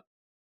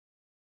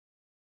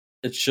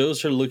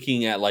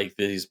looking at like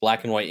these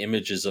black and white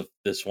images of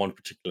this one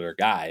particular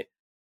guy,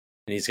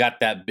 and he's got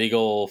that big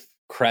old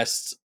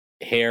crest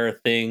hair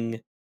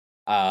thing.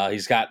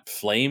 He's got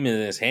flame in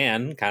his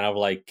hand, kind of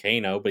like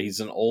Kano, but he's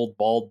an old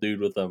bald dude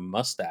with a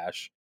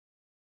mustache.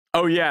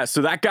 Oh yeah,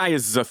 so that guy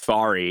is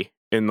Zathari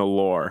in the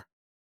lore.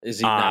 Is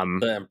he not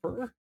the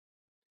Emperor?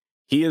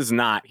 He is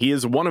not. He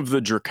is one of the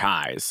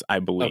Drakais, I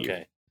believe.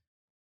 Okay,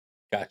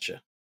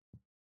 gotcha.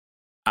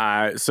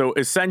 So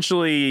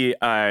essentially,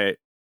 I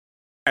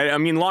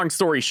mean, long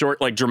story short,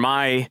 like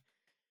Dramai,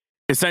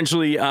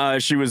 essentially,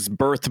 she was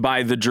birthed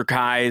by the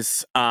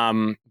Drakais,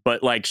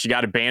 but like she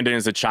got abandoned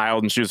as a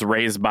child, and she was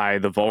raised by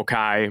the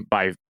Volkai,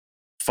 by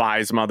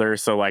Phi's mother.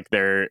 So like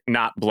they're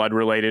not blood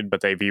related,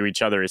 but they view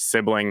each other as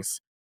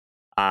siblings.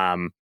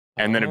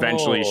 And then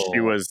eventually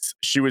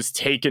she was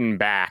taken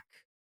back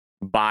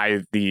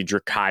by the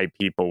Drakai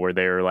people, where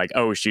they were like,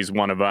 "Oh, she's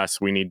one of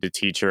us. We need to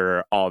teach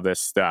her all this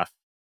stuff,"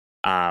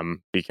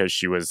 because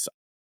she was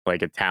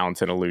like a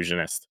talented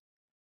illusionist.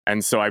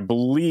 And so I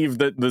believe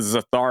that the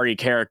Zathari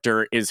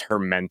character is her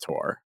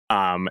mentor,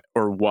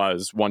 or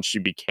was once she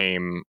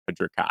became a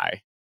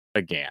Drakai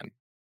again.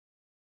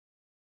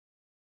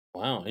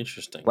 Wow,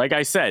 interesting. Like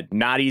I said,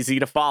 not easy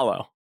to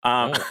follow.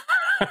 I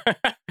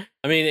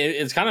mean,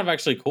 it's kind of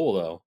actually cool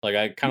though. Like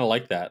I kind of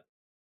like that.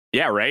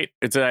 Yeah, right.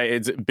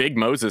 It's big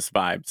Moses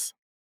vibes.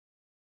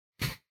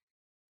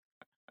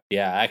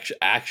 Yeah,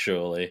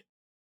 actually.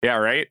 Yeah,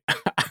 right.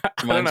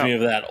 Reminds me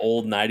of that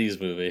old '90s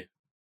movie.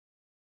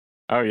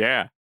 Oh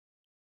yeah.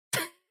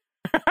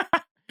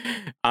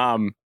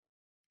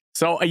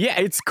 So yeah,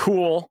 it's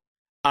cool.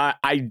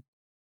 I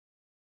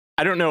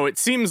don't know. It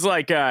seems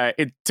like to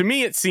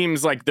me it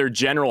seems like their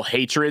general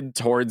hatred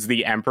towards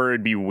the Emperor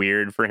would be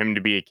weird for him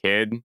to be a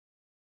kid.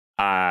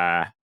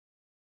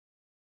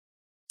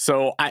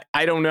 So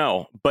I don't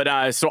know,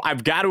 but so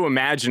I've got to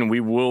imagine we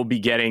will be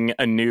getting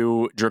a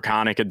new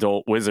Draconic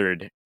adult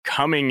wizard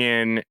coming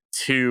in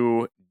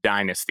to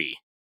Dynasty.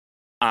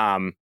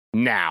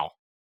 Now,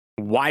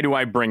 why do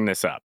I bring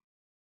this up?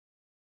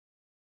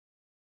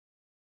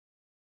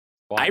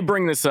 I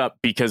bring this up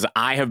because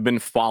I have been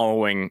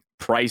following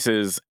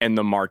prices in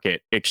the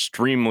market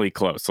extremely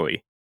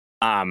closely.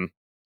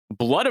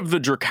 Blood of the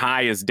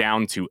Drakai is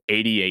down to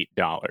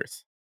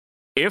 $88.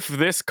 If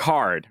this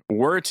card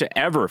were to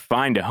ever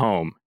find a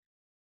home,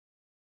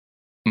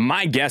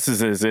 my guess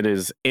is it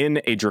is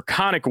in a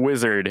Draconic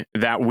Wizard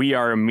that we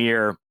are a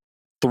mere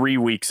 3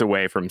 weeks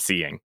away from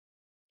seeing.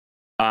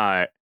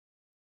 Do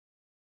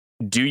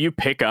you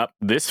pick up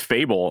this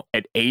Fable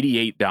at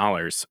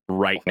 $88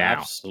 right now?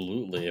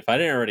 Absolutely. If I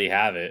didn't already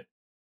have it,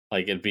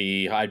 like I'd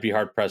be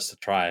hard pressed to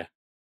try.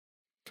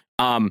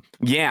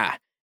 Yeah.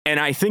 And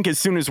I think as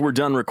soon as we're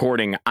done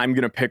recording, I'm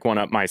going to pick one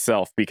up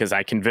myself because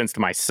I convinced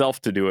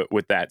myself to do it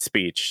with that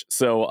speech.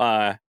 So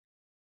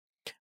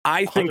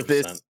I think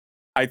 100%.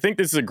 I think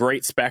this is a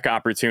great spec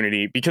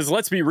opportunity because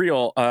let's be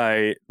real,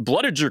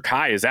 Blood of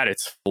Drakai is at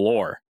its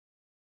floor.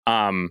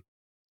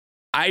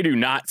 I do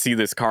not see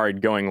this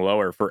card going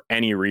lower for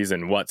any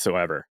reason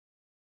whatsoever.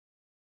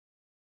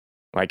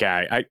 Like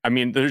I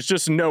mean, there's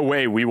just no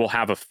way we will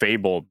have a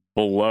Fable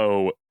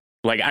below.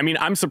 Like, I mean,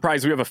 I'm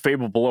surprised we have a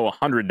Fable below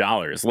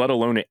 $100, let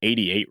alone at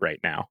 88 right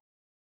now.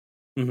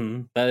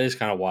 Mm-hmm. That is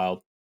kind of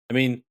wild. I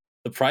mean,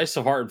 the price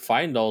of Heart and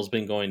Findall has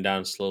been going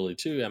down slowly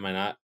too. Am I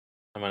not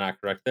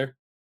correct there?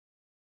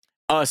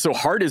 So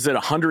Heart is at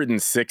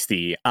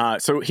 160.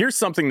 So here's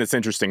something that's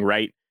interesting,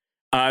 right?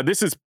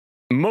 This is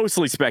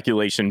mostly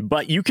speculation,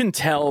 but you can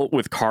tell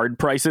with card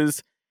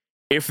prices,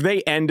 if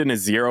they end in a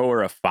 0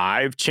 or a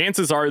 5,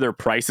 chances are their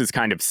price is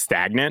kind of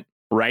stagnant,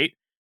 right?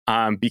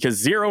 Because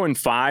 0 and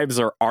 5s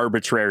are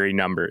arbitrary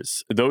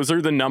numbers. Those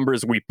are the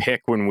numbers we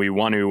pick when we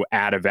want to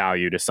add a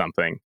value to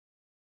something.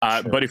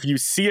 Sure. But if you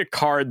see a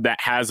card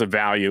that has a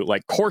value,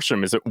 like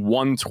Corsham is at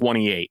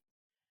 128.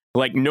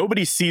 Like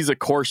nobody sees a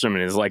Corsham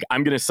and is like,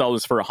 I'm going to sell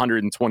this for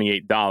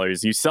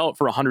 $128. You sell it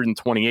for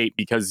 $128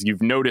 because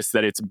you've noticed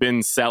that it's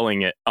been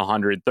selling at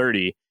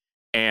 $130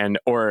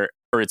 or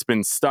it's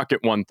been stuck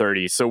at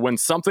 $130. So when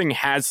something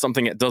has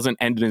something that doesn't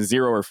end in a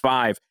 0 or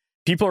 5,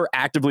 people are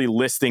actively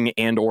listing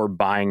and or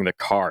buying the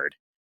card.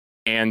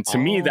 And to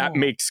me, that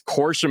makes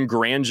Corsham,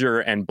 Grandeur,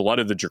 and Blood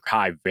of the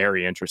Drakai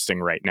very interesting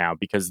right now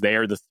because they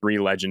are the 3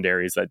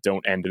 legendaries that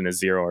don't end in a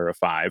 0 or a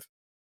 5.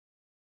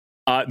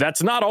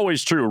 That's not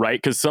always true, right?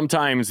 Because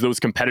sometimes those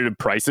competitive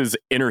prices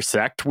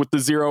intersect with the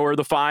 0 or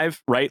the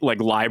 5, right?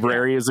 Like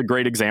Library is a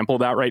great example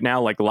of that right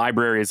now. Like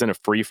Library is in a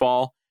free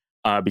fall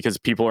because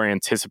people are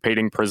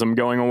anticipating Prism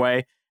going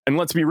away. And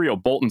let's be real,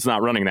 Bolton's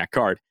not running that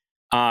card.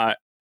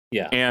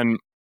 And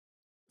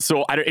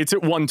so it's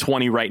at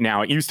 120 right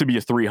now. It used to be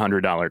a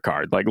 $300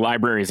 card. Like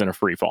Library is in a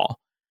free fall.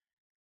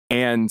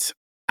 And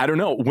I don't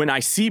know, when I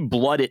see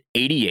Blood at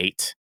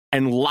 88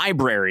 and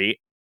Library,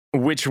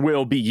 which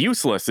will be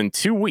useless in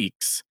 2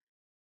 weeks,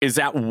 is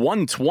at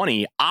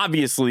 120.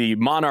 Obviously,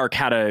 Monarch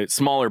had a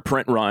smaller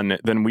print run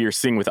than we are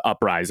seeing with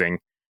Uprising.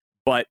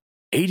 But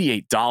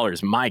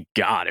 $88, my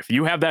God, if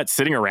you have that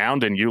sitting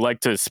around and you like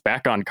to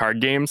spec on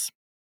card games,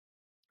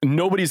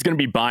 nobody's going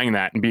to be buying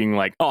that and being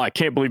like, oh, I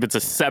can't believe it's a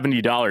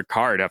 $70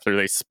 card after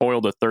they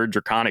spoiled a 3rd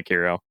Draconic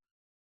hero.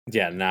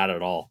 Yeah, not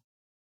at all.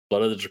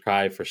 Blood of the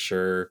Drakai for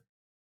sure.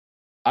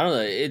 I don't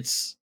know.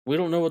 We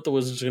don't know what the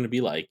Wizards are going to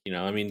be like. You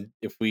know, I mean,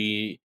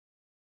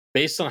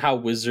 based on how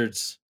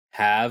Wizards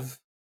have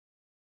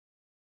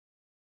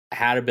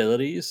had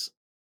abilities,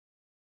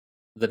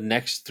 the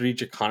next 3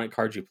 Draconic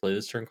cards you play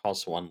this turn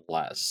cost 1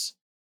 less.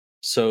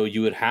 So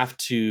you would have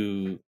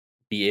to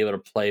be able to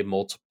play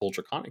multiple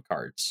Draconic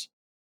cards.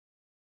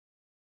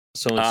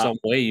 So in some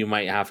way, you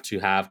might have to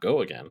have Go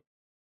again.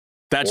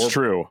 That's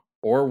true.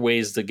 Or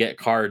ways to get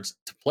cards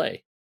to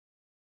play.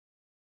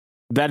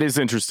 That is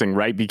interesting,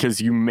 right?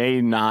 Because you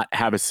may not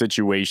have a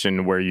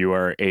situation where you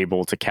are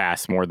able to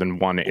cast more than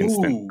 1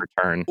 instant per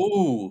turn.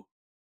 Ooh,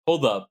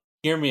 hold up.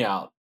 Hear me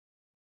out.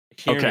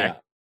 Hear me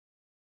out.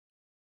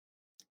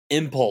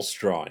 Impulse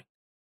drawing.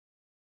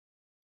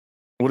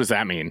 What does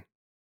that mean?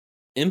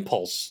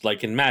 Impulse,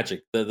 like in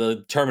Magic,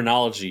 the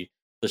terminology,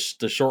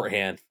 the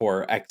shorthand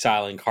for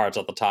exiling cards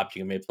at the top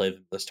you may play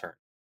them this turn.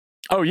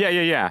 Oh,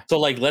 yeah. So,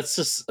 like, let's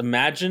just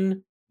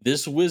imagine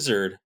this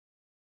wizard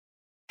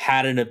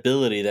had an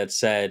ability that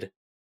said,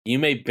 you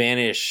may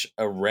banish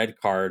a red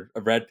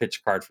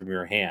pitch card from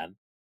your hand,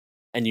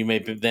 and you may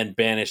then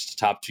banish the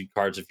top 2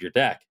 cards of your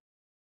deck.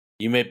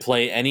 You may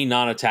play any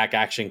non-attack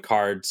action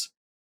cards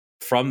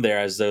from there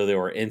as though they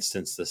were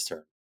instants this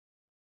turn.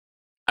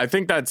 I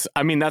think that's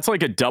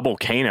like a double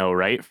Kano,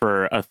 right?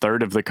 For a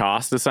 1/3 of the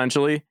cost,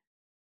 essentially.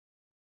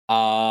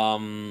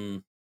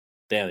 Damn,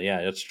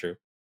 yeah, that's true.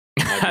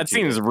 That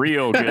seems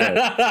real good.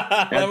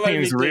 That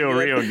seems real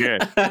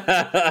good.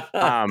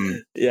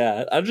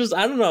 Yeah,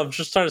 I don't know. I'm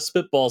just trying to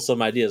spitball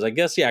some ideas. I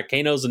guess, yeah,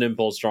 Kano's an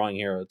impulse drawing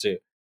hero too.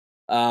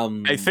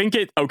 I think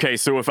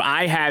so if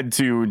I had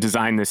to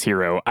design this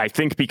hero, I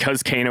think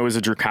because Kano is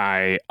a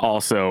Drakai,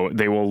 also,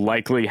 they will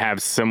likely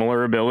have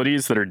similar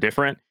abilities that are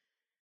different.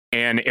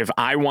 And if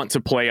I want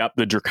to play up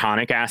the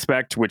Draconic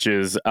aspect, which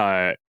is,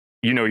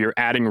 you're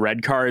adding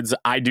red cards,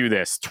 I do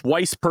this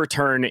twice per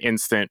turn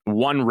instant,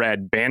 1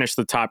 red, banish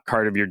the top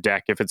card of your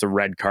deck. If it's a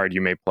red card,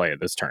 you may play it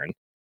this turn.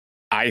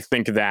 I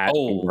think that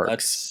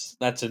works.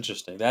 That's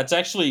interesting. That's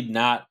actually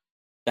not,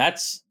 that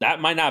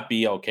might not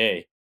be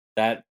okay.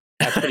 That's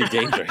pretty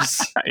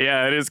dangerous.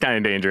 Yeah, it is kind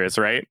of dangerous,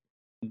 right?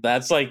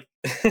 That's like...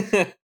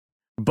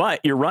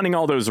 But you're running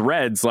all those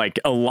reds, like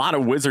a lot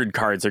of wizard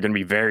cards are going to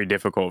be very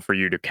difficult for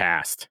you to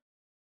cast.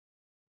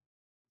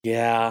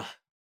 Yeah.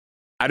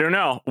 I don't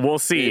know. We'll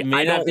see.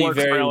 I don't work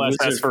for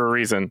LSS for a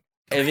reason.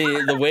 I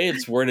mean, the way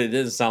it's worded, it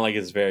doesn't sound like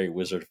it's very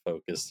wizard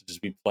focused. To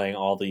just be playing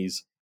all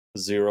these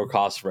 0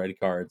 cost red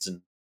cards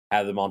and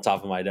have them on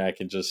top of my deck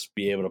and just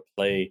be able to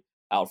play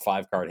out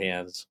 5 card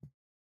hands.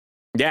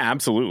 Yeah,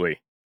 absolutely.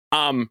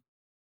 So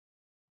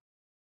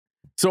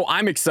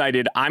I'm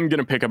excited. I'm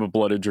going to pick up a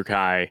Blooded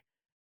Drakai.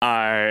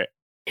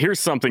 Here's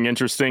something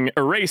interesting.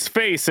 Erase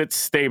Face, it's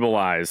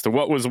stabilized.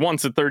 What was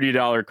once a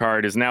 $30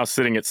 card is now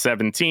sitting at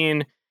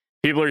 $17.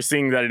 People are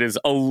seeing that it is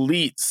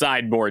elite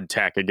sideboard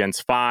tech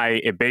against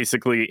Fi. It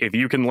basically, if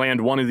you can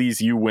land one of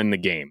these, you win the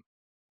game.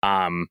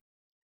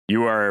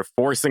 You are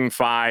forcing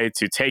Fi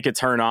to take a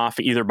turn off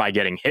either by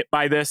getting hit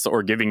by this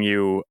or giving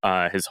you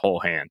his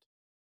whole hand.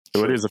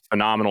 So It is a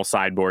phenomenal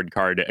sideboard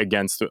card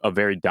against a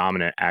very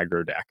dominant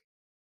aggro deck.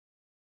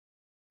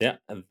 Yeah,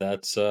 and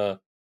that's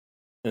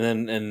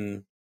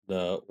and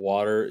the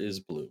water is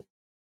blue.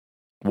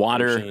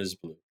 Ocean is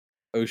blue.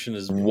 Ocean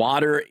is blue.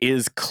 Water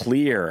is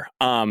clear.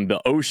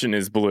 The ocean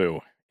is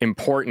blue.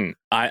 Important.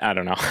 I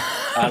don't know.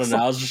 I don't know.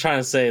 I was just trying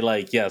to say,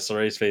 like, yes,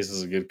 Erase Face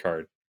is a good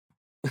card.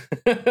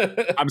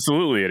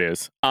 Absolutely, it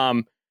is.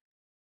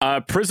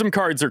 Prism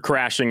cards are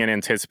crashing in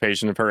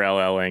anticipation of her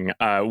LLing.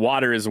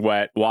 Water is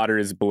wet. Water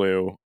is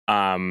blue.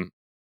 I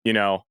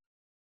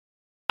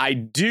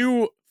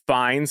do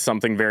find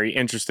something very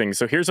interesting.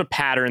 So here's a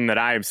pattern that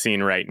I've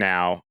seen right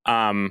now.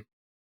 And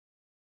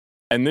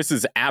this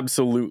is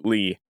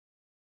absolutely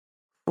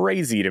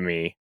crazy to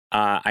me.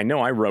 I know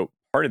I wrote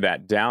part of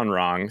that down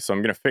wrong, so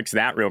I'm going to fix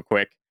that real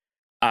quick.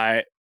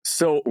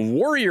 So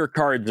warrior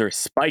cards are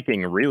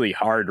spiking really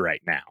hard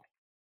right now.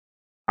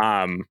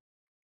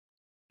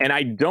 and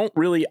I don't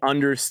really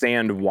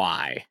understand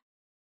why.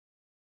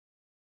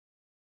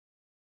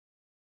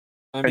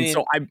 I mean,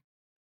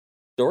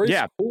 Dory's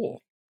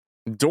cool.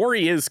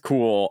 Dory is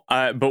cool,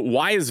 but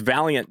why is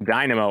Valiant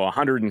Dynamo a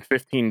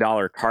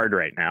 $115 card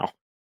right now?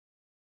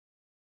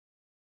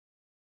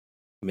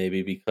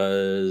 Maybe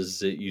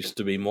because it used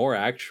to be more,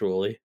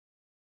 actually.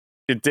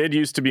 It did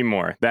used to be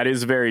more. That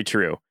is very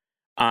true.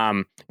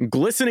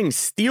 Glistening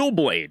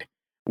Steelblade,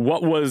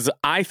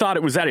 I thought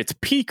it was at its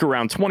peak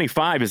around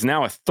 25, is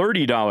now a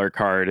 $30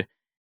 card.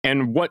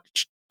 And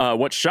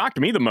what shocked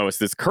me the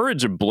most is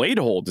Courage of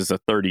Bladehold is a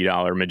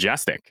 $30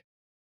 Majestic.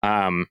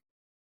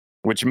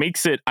 Which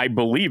makes it, I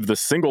believe, the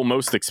single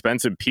most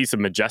expensive piece of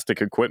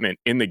Majestic equipment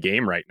in the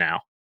game right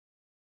now.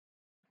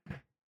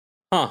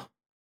 Huh.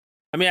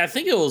 I mean, I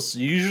think it was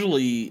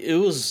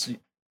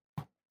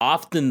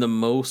often the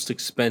most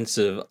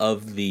expensive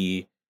of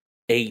the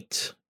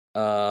 8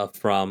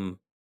 from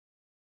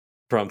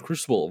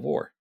Crucible of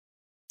War.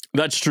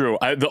 That's true.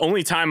 The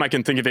only time I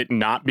can think of it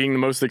not being the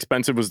most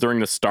expensive was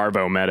during the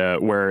Starvo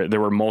meta, where there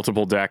were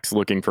multiple decks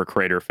looking for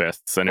Crater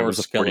Fists, and it was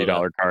a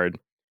 $40 card.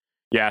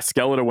 Yeah,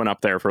 Skeleton went up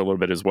there for a little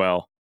bit as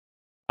well.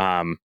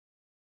 I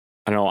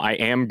don't know. I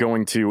am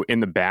going to,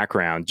 in the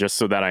background, just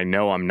so that I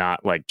know I'm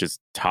not like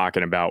just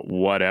talking about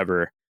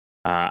whatever.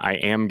 I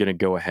am going to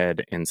go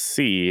ahead and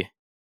see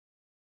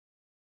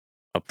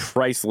a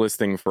price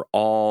listing for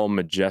all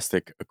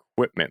Majestic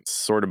equipment,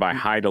 sorted by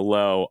high to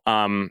low.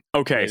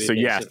 Okay, Maybe so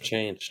yes,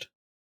 changed.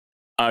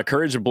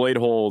 Courage of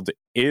Bladehold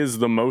is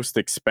the most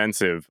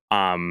expensive.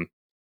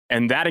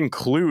 And that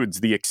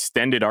includes the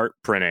extended art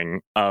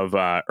printing of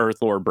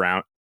Earthlore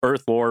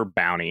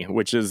Bounty,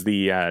 which is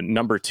the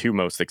number 2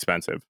 most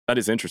expensive. That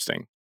is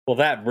interesting. Well,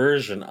 that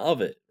version of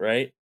it,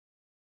 right?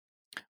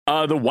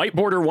 The white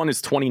border one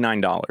is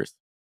 $29.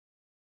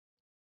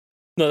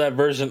 No, that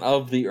version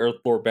of the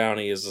Earthlore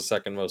Bounty is the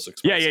second most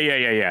expensive.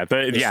 Yeah.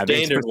 The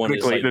standard one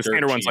is like the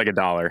standard one's cheap. like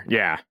 $1.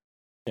 Yeah.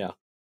 Yeah.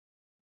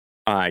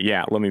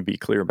 Let me be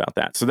clear about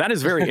that. So that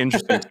is very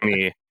interesting to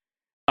me.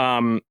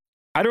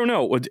 I don't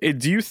know.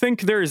 Do you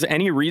think there's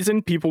any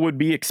reason people would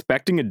be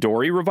expecting a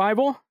Dory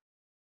revival?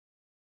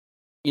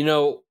 You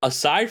know,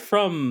 aside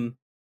from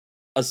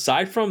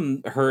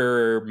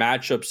her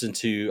matchups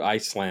into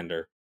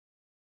Icelander,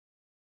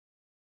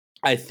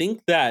 I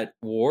think that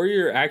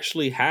Warrior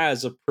actually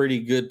has a pretty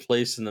good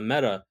place in the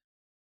meta.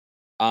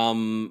 I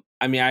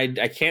mean,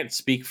 I can't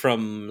speak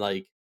from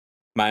like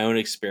my own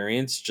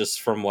experience,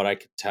 just from what I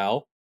could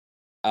tell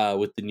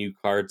with the new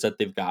cards that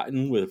they've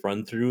gotten with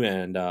Run Through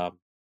and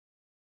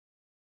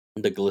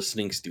the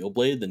Glistening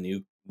Steelblade,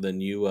 the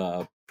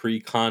new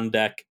pre-con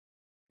deck.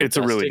 It's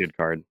a really good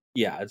card.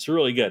 Yeah, it's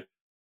really good.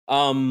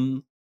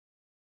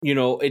 You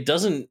know, it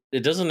doesn't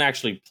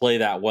actually play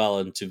that well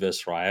into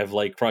Viscera. I've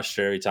like crushed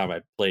it every time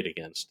I played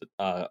against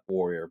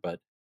Warrior,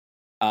 but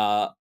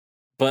I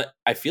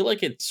feel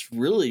like it's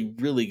really,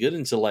 really good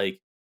into like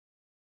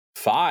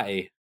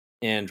Fi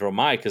and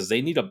Dromai, because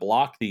they need to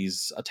block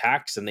these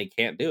attacks and they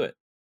can't do it.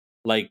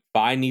 Like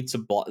Fi needs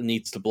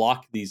to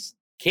block these,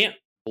 can't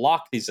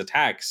block these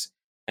attacks,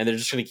 and they're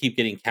just going to keep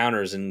getting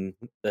counters, and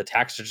the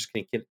attacks are just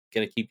going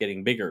to keep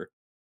getting bigger.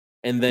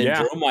 And then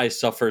Dromai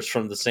suffers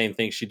from the same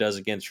thing she does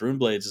against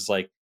Runeblades. It's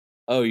like,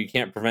 oh, you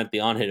can't prevent the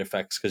on-hit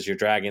effects because your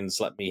dragons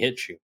let me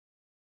hit you.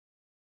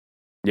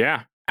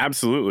 Yeah,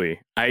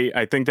 absolutely.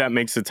 I think that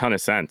makes a ton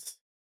of sense.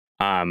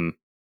 So,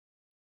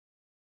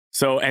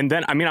 and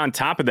then, I mean, on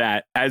top of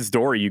that, as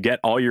Dory, you get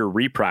all your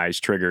reprise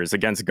triggers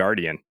against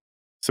Guardian.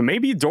 So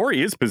maybe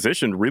Dory is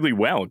positioned really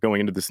well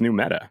going into this new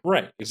meta.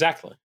 Right,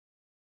 exactly.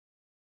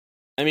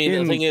 I mean,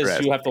 the thing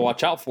is, you have to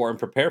watch out for and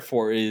prepare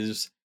for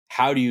is,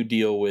 how do you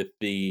deal with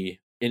the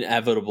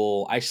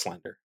inevitable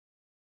Icelander?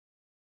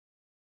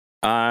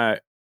 I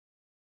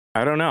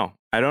don't know.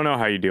 I don't know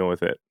how you deal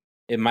with it.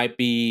 It might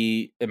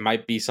be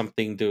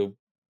something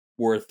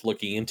worth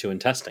looking into and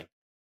testing.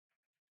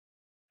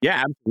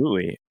 Yeah,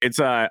 absolutely. It's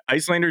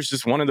Icelander's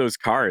just one of those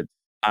cards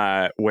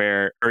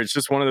or it's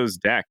just one of those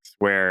decks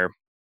where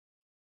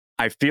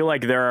I feel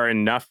like there are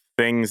enough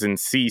things in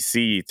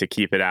CC to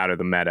keep it out of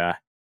the meta.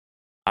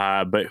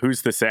 But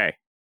who's to say?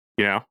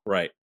 You know?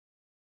 Right.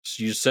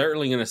 So you're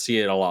certainly going to see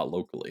it a lot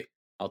locally.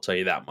 I'll tell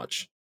you that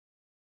much.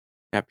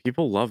 Yeah,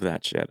 people love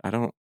that shit. I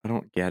don't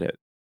get it.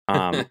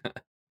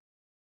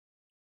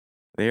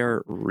 They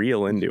are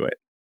real into it.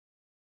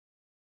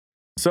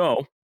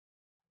 So,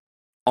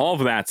 all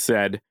of that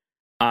said,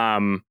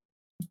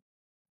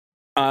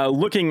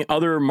 looking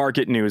other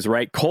market news,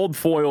 right? Cold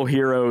foil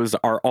heroes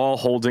are all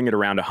holding at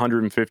around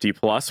 150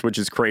 plus, which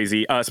is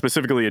crazy.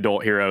 Specifically,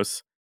 adult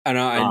heroes.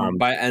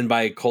 And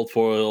by cold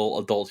foil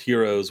adult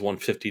heroes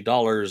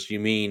 $150, you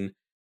mean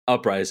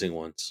uprising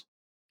ones?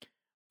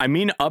 I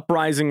mean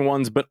uprising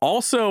ones, but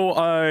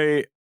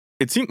also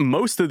it seems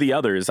most of the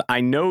others. I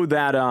know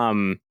that I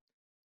mean,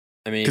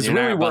 because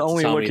really we're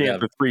only looking at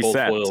the 3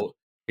 sets.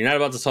 You're not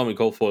about to tell me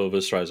cold foil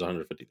Viscera is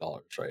 $150,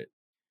 right?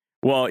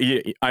 Well,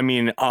 I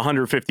mean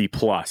 150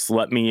 plus.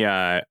 Let me.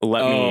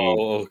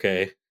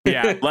 Okay.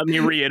 Yeah, let me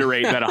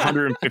reiterate that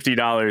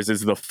 $150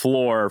 is the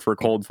floor for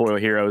cold foil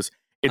heroes.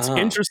 It's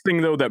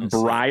interesting, though, that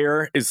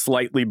Briar is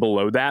slightly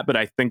below that, but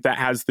I think that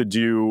has to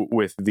do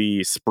with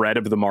the spread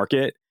of the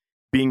market,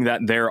 being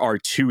that there are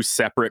two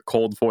separate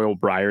cold foil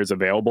Briars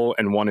available,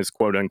 and one is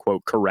quote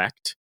unquote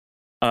correct.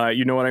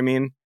 You know what I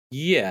mean?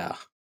 Yeah,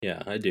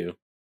 I do.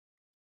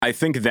 I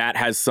think that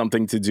has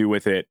something to do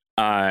with it.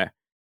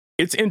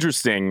 It's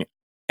interesting.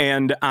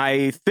 And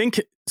I think,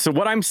 so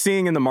what I'm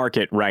seeing in the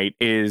market, right,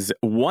 is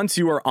once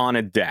you are on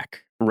a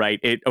deck, right,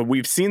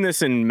 we've seen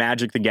this in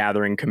Magic the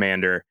Gathering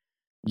Commander,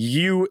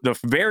 the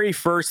very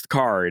first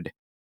card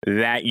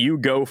that you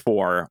go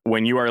for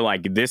when you are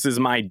like, this is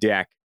my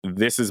deck,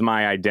 this is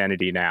my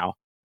identity now,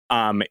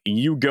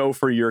 you go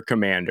for your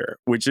commander,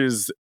 which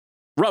is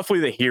roughly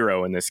the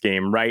hero in this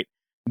game, right?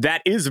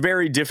 That is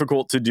very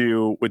difficult to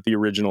do with the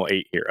original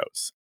 8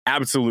 heroes.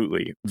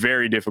 Absolutely.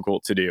 Very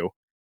difficult to do.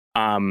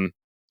 And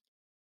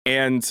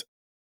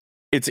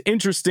it's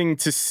interesting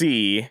to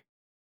see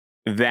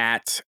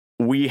that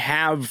we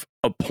have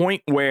a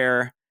point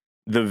where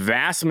the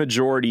vast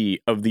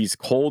majority of these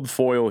cold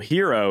foil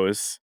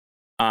heroes,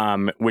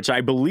 which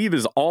I believe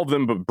is all of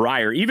them but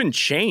Briar, even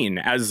Chain,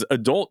 as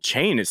adult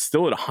Chain is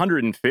still at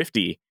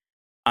 150.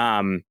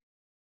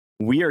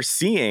 We are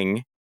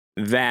seeing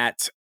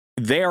that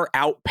they are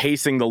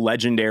outpacing the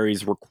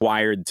legendaries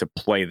required to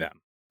play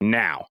them.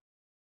 Now,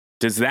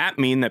 does that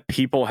mean that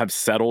people have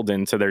settled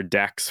into their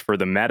decks for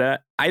the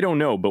meta? I don't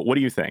know, but what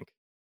do you think?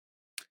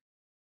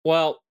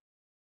 Well,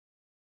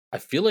 I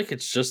feel like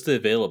it's just the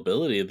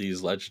availability of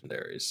these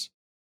legendaries.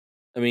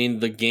 I mean,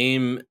 the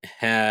game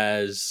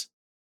has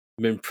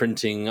been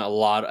printing a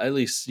lot, at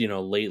least,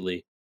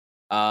 lately,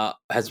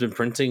 has been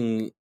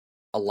printing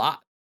a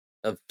lot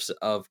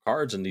of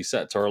cards in these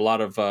sets, or a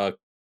lot of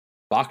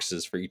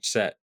boxes for each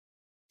set.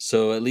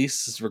 So at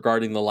least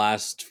regarding the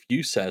last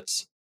few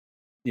sets,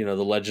 the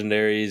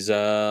legendaries,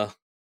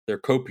 they're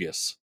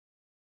copious.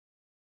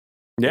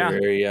 Yeah. They're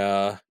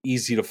very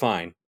easy to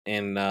find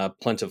and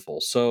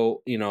plentiful.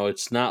 So,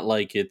 it's not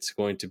like it's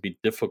going to be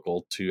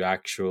difficult to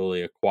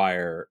actually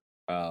acquire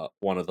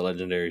one of the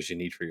legendaries you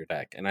need for your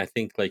deck. And I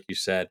think, like you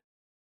said,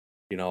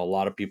 a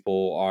lot of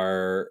people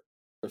are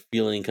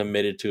feeling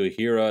committed to a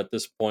hero at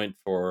this point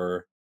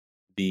for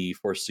the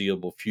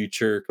foreseeable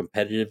future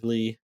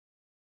competitively.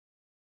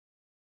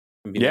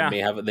 I mean, yeah,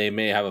 they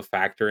may have a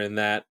factor in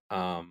that.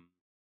 I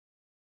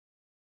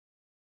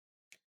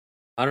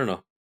don't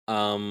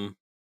know.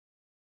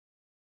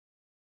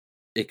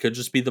 It could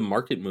just be the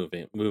market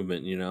movement.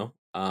 A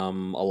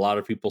lot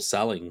of people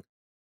selling,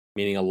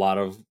 meaning a lot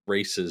of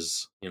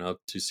races,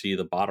 to see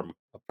the bottom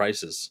of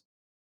prices.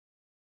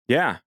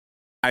 Yeah,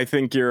 I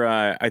think you're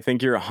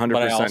 100%.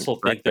 But I also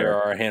think there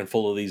there are a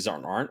handful of these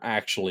aren't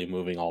actually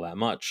moving all that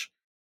much.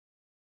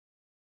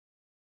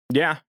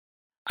 Yeah,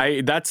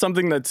 that's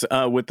something that's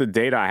with the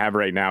data I have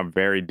right now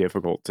very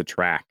difficult to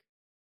track.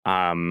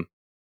 And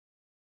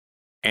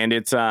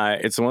it's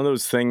one of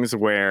those things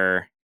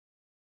where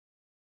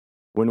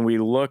when we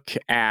look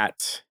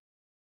at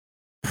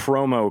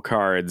promo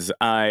cards,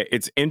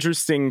 it's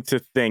interesting to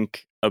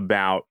think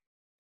about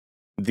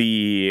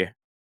the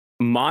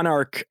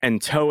Monarch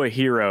and Toa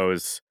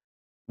heroes.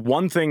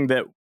 One thing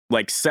that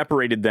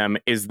separated them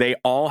is they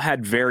all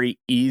had very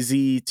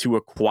easy to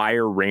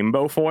acquire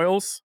rainbow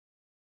foils,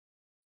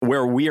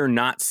 where we are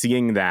not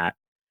seeing that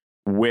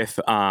with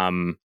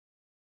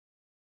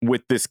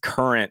this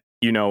current,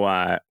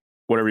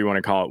 whatever you want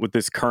to call it, with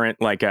this current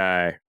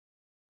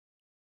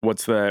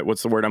what's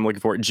the word I'm looking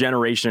for,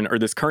 generation, or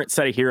this current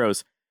set of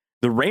heroes.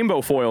 The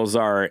rainbow foils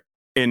are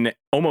in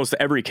almost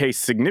every case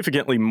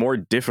significantly more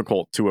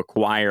difficult to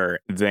acquire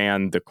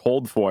than the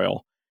cold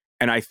foil.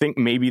 And I think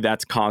maybe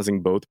that's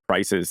causing both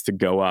prices to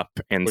go up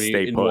and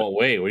stay put. In what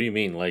way? What do you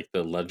mean? Like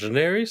the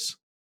legendaries?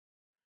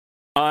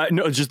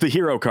 No, just the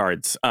hero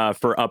cards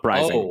for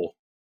Uprising. Oh,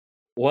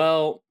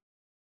 well,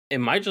 it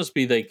might just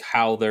be like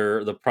how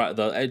the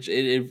edge.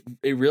 It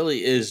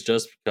really is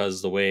just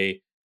because the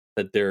way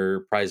that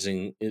their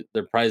pricing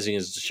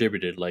is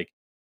distributed. Like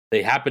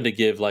they happen to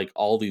give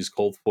all these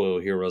cold foil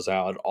heroes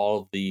out, all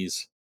of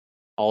these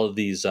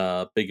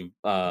big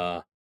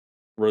Road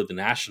to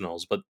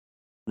Nationals, but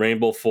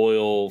Rainbow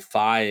Foil,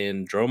 Phi,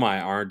 and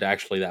Dromai aren't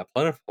actually that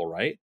plentiful,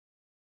 right?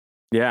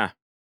 Yeah.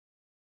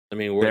 I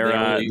mean,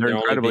 they're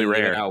incredibly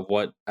rare. Out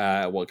what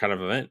kind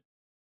of event?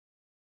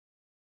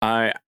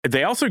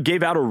 They also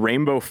gave out a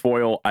Rainbow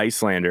Foil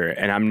Icelander,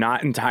 and I'm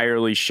not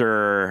entirely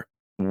sure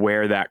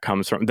where that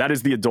comes from. That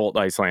is the adult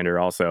Icelander,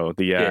 also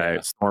the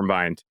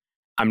Stormbind.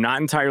 I'm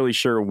not entirely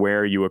sure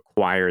where you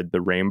acquired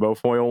the Rainbow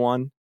Foil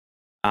one,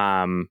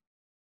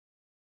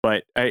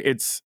 but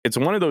it's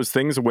one of those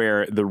things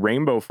where the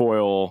Rainbow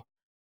Foil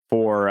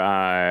for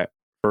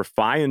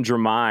Phi and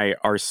Dromai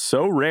are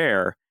so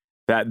rare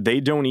that they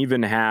don't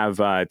even have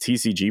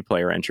TCG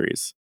player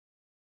entries,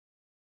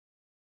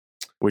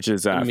 which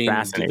is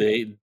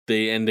fascinating.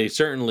 They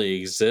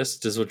certainly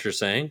exist, is what you're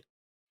saying?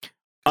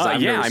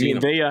 Yeah, I mean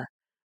they.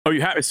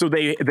 You have, so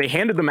they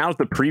handed them out at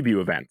the preview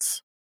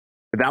events.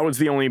 That was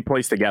the only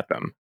place to get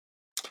them.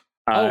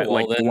 Then,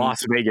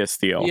 Las Vegas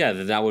deal. Yeah,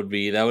 that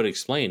would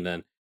explain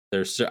then.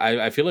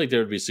 I feel like there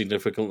would be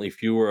significantly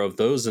fewer of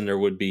those than there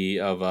would be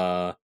of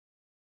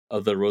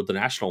the Road to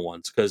National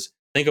ones. Because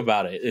think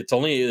about it,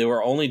 they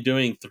were only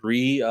doing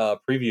 3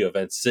 preview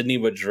events: Sydney,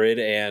 Madrid,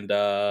 and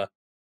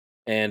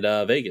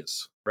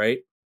Vegas, right?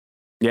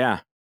 Yeah.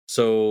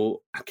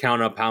 So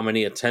count up how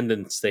many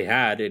attendants they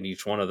had in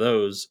each one of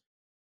those.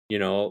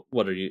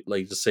 What are you,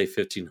 like, just say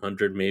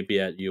 1,500 maybe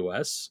at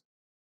US?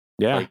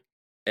 Yeah. Like,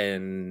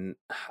 and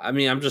I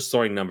mean, I'm just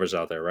throwing numbers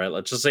out there, right?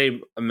 Let's just say,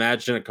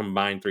 imagine a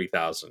combined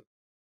 3,000,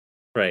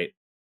 right?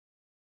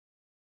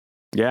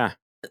 Yeah.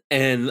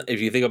 And if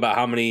you think about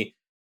how many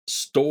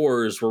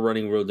stores were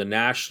running Road to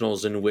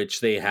Nationals, in which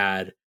they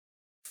had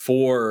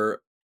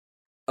 4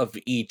 of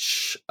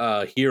each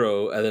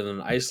hero other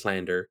than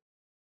Icelander,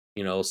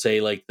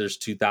 say like there's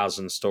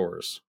 2,000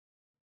 stores,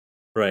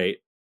 right?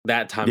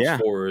 That times Yeah.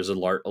 4 is a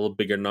little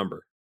bigger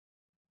number.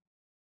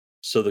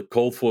 So the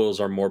cold foils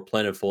are more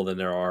plentiful than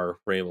there are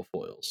rainbow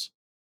foils.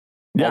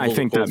 Yeah, Although I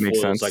think the cold that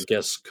makes foils, sense. I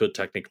guess, could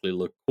technically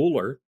look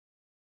cooler,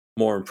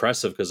 more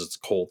impressive because it's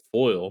cold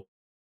foil.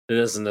 It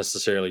doesn't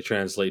necessarily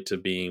translate to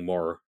being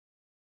more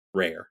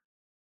rare.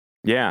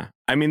 Yeah.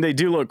 I mean, they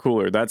do look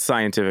cooler. That's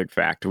scientific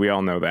fact. We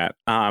all know that.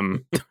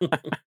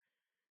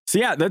 So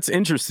yeah, that's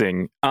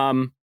interesting.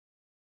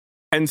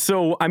 And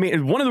so, I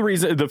mean,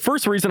 the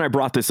first reason I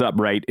brought this up,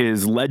 right,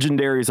 is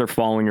legendaries are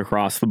falling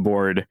across the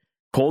board.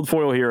 Cold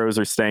foil heroes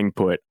are staying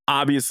put.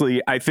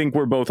 Obviously, I think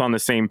we're both on the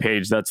same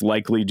page. That's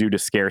likely due to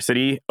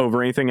scarcity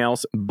over anything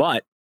else.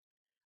 But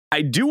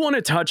I do want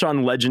to touch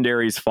on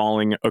legendaries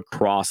falling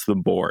across the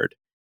board.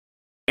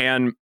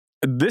 And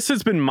this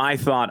has been my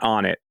thought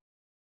on it.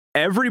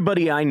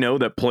 Everybody I know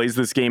that plays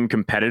this game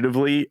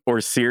competitively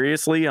or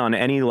seriously on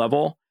any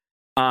level,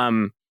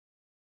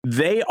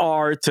 they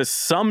are, to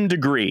some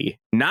degree,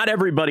 not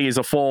everybody is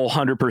a full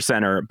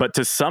 100%er, but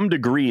to some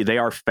degree, they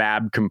are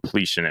fab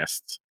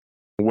completionists,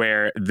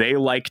 where they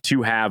like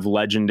to have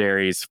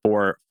legendaries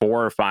for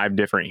 4 or 5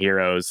 different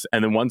heroes.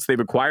 And then once they've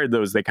acquired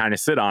those, they kind of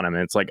sit on them.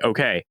 And it's like,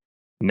 okay,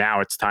 now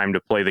it's time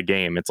to play the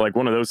game. It's like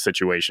one of those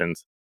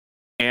situations.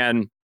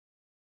 And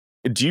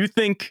do you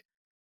think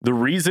the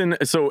reason,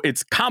 so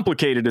it's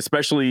complicated,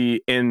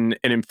 especially in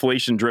an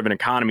inflation driven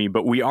economy,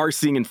 but we are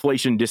seeing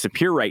inflation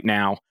disappear right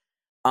now.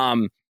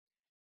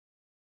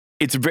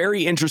 It's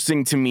very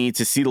interesting to me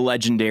to see the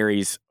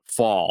legendaries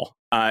fall.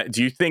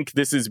 Do you think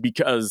this is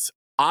because,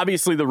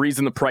 obviously, the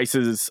reason the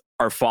prices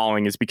are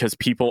falling is because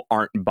people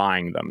aren't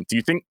buying them? Do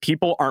you think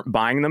people aren't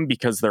buying them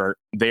because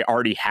they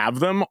already have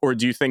them? Or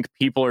do you think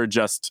people are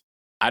just,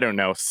 I don't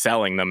know,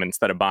 selling them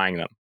instead of buying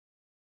them?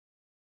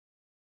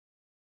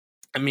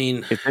 I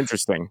mean, It's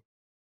interesting.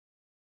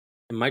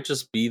 it might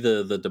just be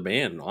the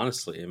demand,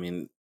 honestly. I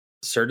mean,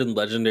 certain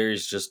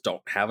legendaries just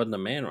don't have a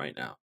demand right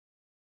now.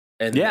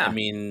 And I Yeah.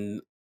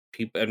 mean,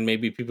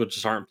 maybe people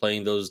just aren't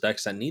playing those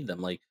decks that need them.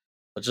 Like,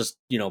 let's just,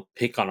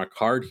 pick on a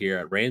card here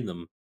at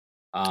random.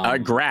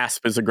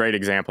 Grasp is a great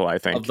example, I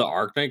Of think. the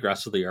Arknight,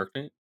 Grasp of the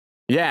Arknight.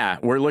 Yeah,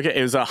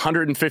 it was a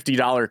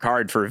 $150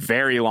 card for a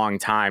very long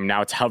time.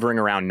 Now it's hovering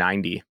around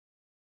 90.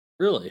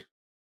 Really?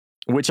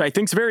 Which I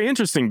think is very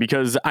interesting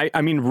because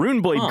I mean,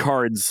 Runeblade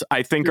cards,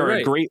 I think, You're are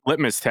right. a great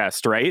litmus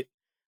test, right?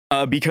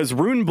 Because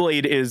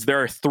Runeblade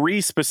there are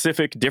 3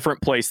 specific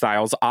different play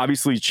styles.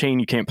 Obviously, Chain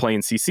you can't play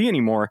in CC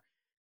anymore,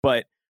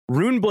 but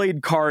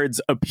Runeblade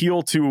cards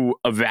appeal to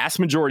a vast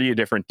majority of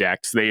different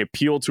decks. They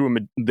appeal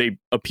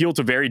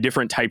to very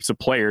different types of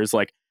players.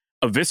 Like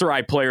a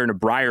Viserai player and a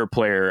Briar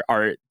player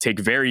take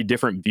very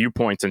different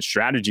viewpoints and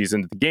strategies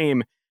into the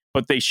game,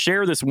 but they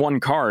share this one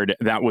card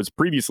that was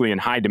previously in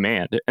high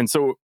demand. And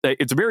so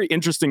it's very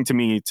interesting to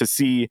me to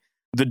see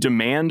the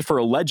demand for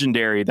a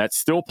legendary that's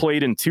still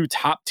played in 2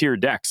 top tier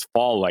decks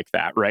fall like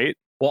that, right?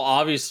 Well,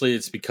 obviously,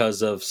 it's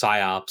because of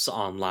psyops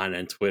online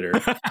and Twitter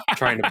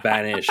trying to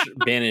banish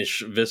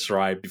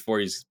Viserai before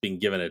he's been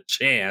given a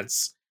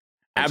chance.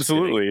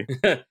 Absolutely.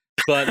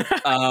 But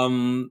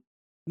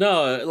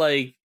no,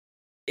 like,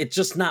 it's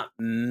just not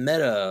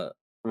meta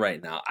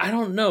right now. I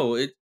don't know.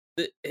 It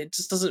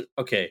just doesn't.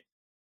 Okay,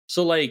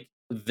 so like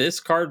this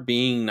card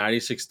being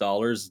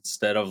 $96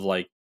 instead of,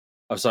 like,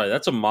 I'm sorry,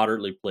 that's a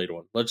moderately played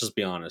one. Let's just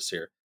be honest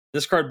here.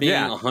 This card being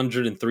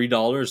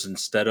 $103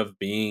 instead of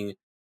being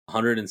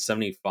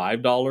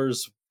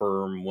 $175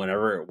 from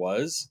whenever it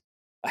was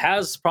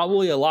has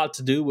probably a lot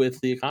to do with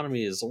the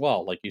economy as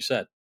well, like you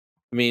said.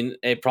 I mean,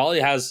 it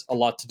probably has a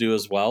lot to do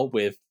as well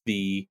with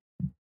the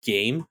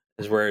game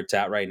is where it's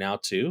at right now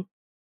too.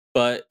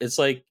 But it's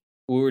like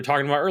we were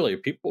talking about earlier,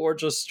 people are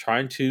just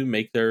trying to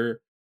make their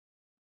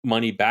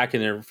money back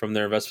from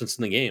their investments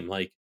in the game.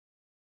 Like,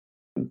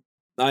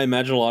 I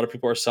imagine a lot of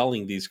people are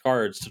selling these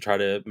cards to try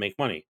to make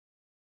money.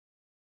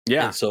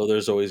 Yeah. And so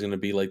there's always going to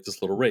be like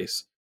this little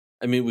race.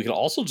 I mean, we could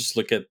also just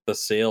look at the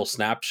sale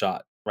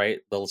snapshot,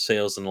 right? The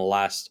sales in the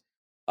last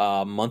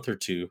month or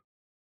two.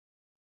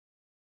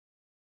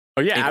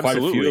 Oh, yeah, and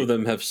absolutely. Quite a few of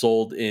them have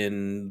sold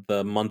in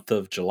the month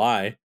of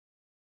July.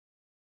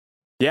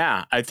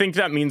 Yeah, I think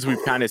that means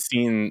we've kind of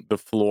seen the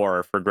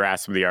floor for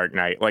Grasp of the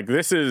Arknight. Like,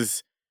 this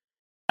is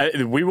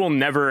We will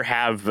never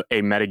have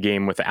a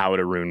metagame without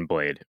a rune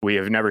blade. We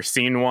have never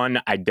seen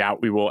one. I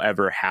doubt we will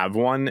ever have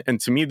one.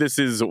 And to me, this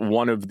is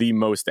one of the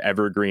most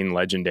evergreen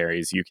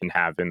legendaries you can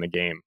have in the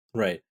game.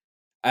 Right.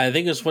 I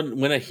think it's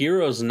when a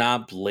hero's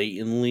not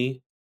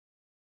blatantly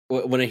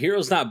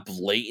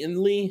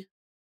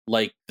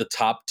like the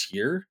top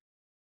tier,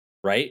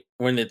 right?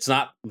 When it's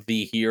not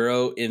the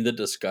hero in the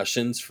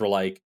discussions for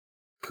like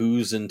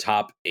who's in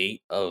top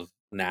 8 of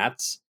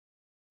Nats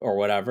or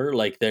whatever,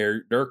 like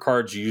their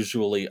cards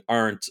usually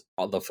aren't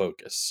the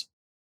focus.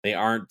 They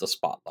aren't the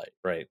spotlight,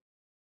 right?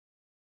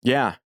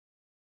 Yeah.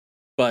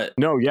 But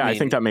no, yeah, I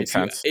think that makes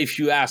sense. If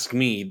you ask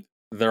me,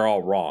 they're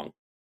all wrong.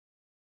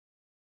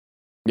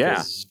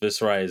 Yeah.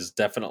 Viserai is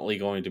definitely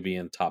going to be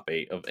in top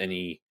 8 of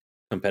any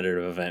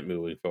competitive event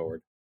moving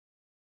forward.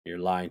 You're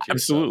lying to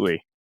yourself.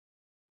 Absolutely.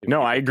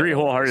 No, I agree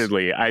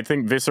wholeheartedly. I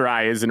think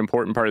Viserai is an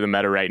important part of the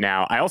meta right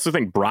now. I also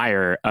think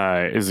Briar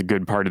is a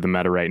good part of the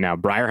meta right now.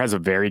 Briar has a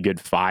very good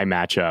Fi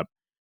matchup.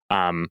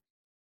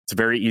 It's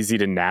very easy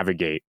to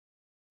navigate.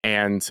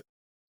 And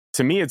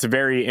to me, it's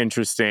very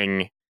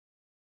interesting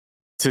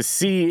to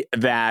see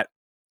that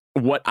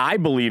what I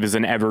believe is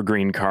an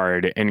evergreen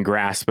card in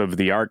Grasp of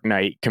the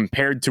Arknight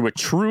compared to a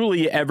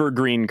truly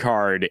evergreen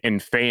card in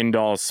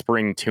Feindal's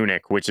Spring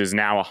Tunic, which is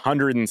now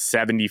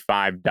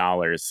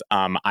 $175.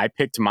 I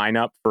picked mine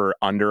up for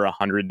under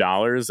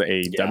 $100,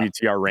 a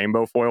WTR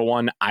Rainbow Foil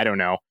one, I don't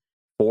know,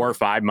 4 or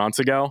 5 months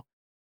ago.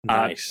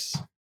 Nice.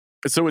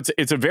 So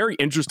it's a very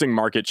interesting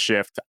market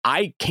shift.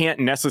 I can't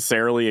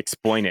necessarily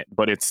explain it,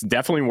 but it's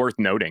definitely worth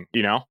noting,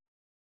 you know?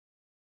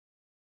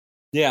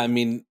 Yeah, I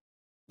mean,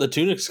 the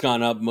Tunic's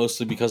gone up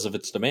mostly because of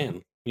its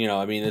demand. You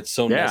know, I mean, it's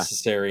so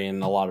necessary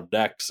in a lot of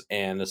decks,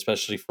 and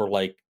especially for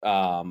like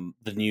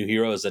the new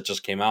heroes that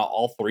just came out.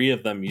 All 3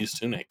 of them use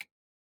Tunic.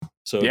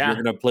 So if you're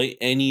going to play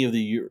any of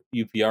the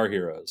UPR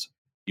heroes,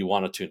 you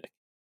want a Tunic.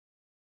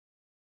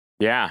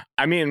 Yeah,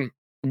 I mean,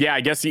 yeah, I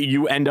guess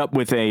you end up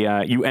with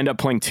you end up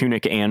playing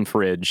Tunic and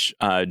Fridge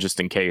just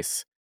in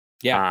case.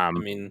 Yeah, I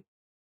mean,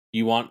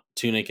 you want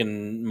Tunic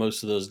in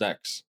most of those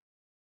decks.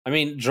 I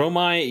mean,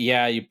 Dromai,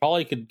 yeah, you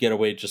probably could get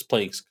away just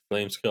playing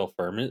Flamescale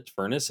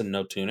Furnace and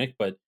no Tunic,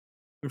 but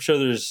I'm sure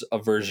there's a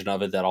version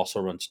of it that also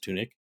runs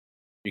Tunic.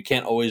 You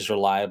can't always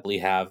reliably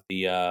have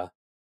the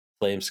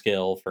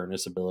Flamescale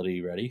Furnace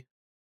ability ready.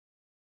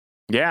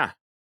 Yeah.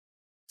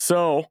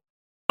 So,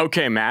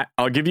 okay, Matt,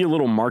 I'll give you a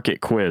little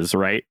market quiz,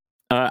 right?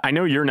 I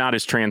know you're not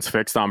as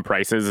transfixed on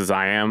prices as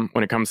I am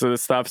when it comes to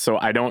this stuff, so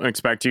I don't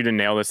expect you to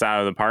nail this out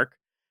of the park.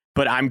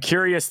 But I'm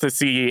curious to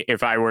see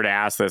if I were to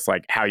ask this,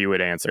 like, how you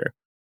would answer.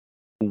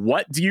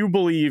 What do you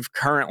believe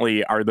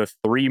currently are the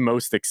 3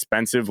 most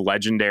expensive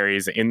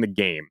legendaries in the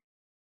game?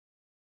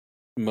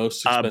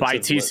 Most expensive by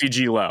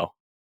TCG Low.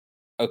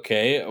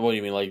 Okay, what do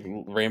you mean, like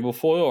Rainbow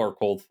Foil or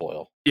Cold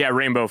Foil? Yeah,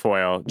 Rainbow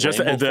Foil. Just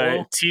Rainbow the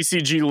Foil?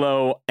 TCG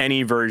Low,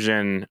 any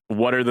version.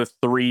 What are the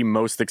 3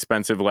 most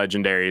expensive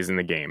legendaries in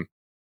the game?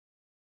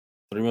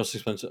 3 most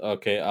expensive.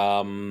 Okay,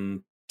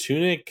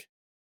 Tunic,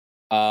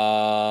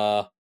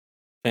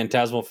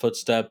 Phantasmal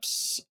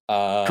Footsteps,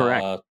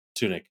 Correct.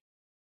 Tunic.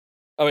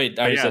 Oh wait,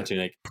 I already said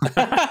Tunic.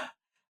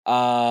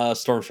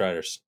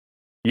 Stormstriders.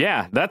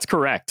 Yeah, that's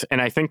correct. And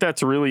I think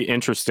that's really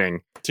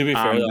interesting. To be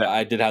fair, though,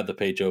 I did have the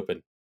page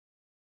open.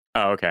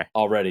 Oh, okay.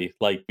 Already.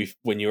 Like,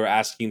 when you were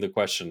asking the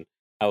question,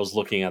 I was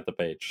looking at the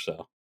page,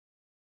 so.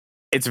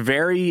 It's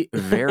very,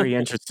 very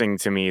interesting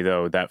to me,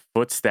 though, that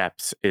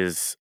Footsteps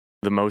is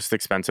the most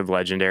expensive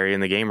legendary in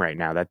the game right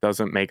now. That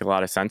doesn't make a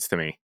lot of sense to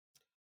me.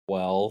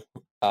 Well,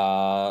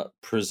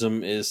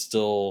 Prism is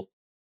still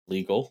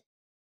legal.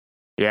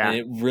 Yeah. And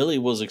it really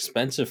was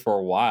expensive for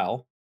a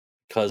while.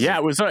 Yeah,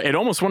 it was. It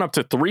almost went up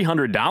to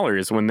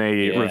 $300 when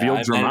they revealed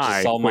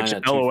Dromai, which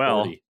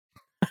LOL.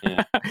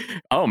 Yeah.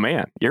 Oh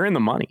man, you're in the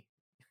money.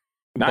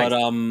 Nice. But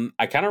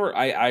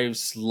I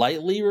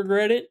slightly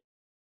regret it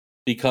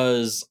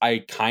because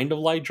I kind of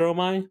like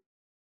Dromai,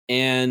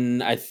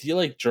 and I feel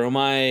like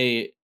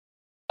Dromai,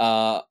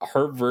 a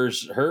good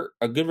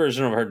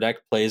version of her deck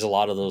plays a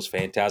lot of those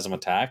Phantasm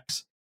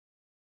attacks.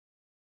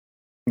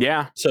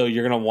 Yeah. So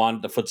you're gonna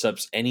want the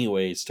Footsteps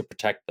anyways to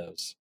protect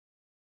those.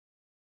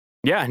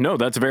 Yeah, no,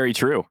 that's very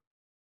true.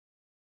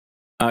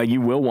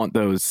 You will want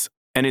those.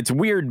 And it's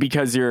weird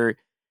because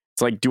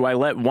it's like, do I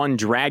let one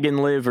dragon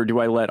live or do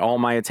I let all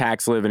my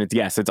attacks live? And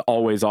it's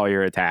always all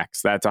your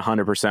attacks. That's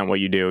 100% what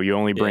you do. You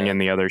only bring in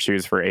the other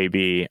shoes for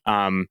AB.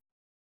 So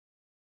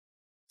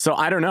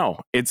I don't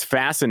know. It's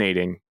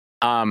fascinating.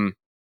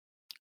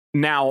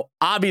 Now,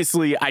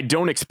 obviously, I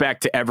don't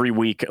expect every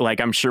week, like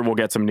I'm sure we'll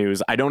get some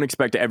news. I don't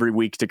expect every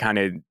week to kind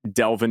of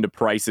delve into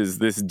prices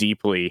this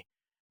deeply.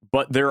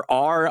 But there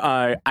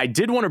are, I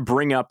did want to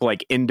bring up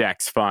like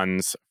index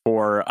funds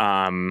for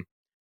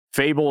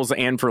Fables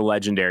and for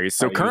legendaries.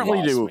 So currently,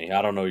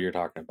 I don't know what you're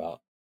talking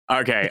about.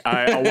 Okay,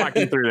 I'll walk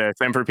you through this.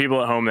 And for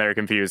people at home that are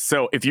confused,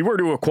 so if you were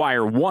to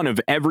acquire one of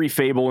every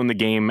Fable in the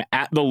game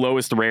at the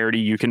lowest rarity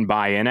you can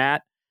buy in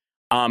at,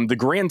 the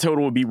grand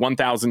total would be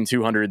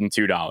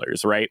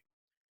 $1,202, right?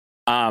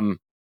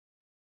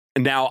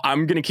 Now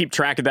I'm going to keep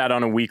track of that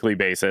on a weekly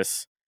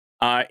basis.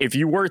 If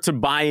you were to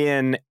buy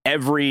in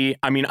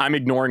I'm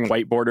ignoring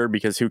white border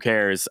because who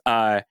cares?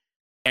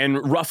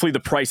 And roughly the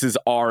prices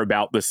are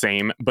about the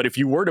same. But if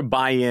you were to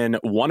buy in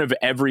one of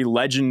every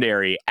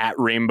legendary at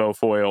rainbow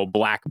foil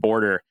black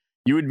border,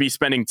 you would be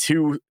spending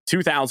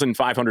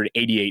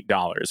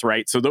 $2,588,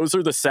 right? So those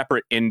are the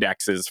separate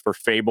indexes for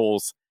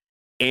Fables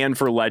and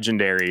for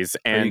legendaries.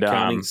 And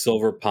counting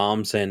silver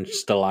palms and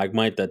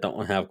stalagmite that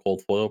don't have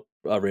gold foil,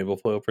 rainbow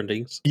foil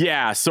printings.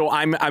 Yeah, so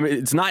I'm.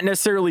 It's not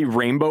necessarily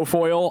rainbow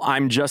foil.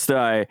 I'm just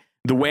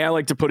the way I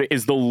like to put it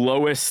is the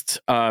lowest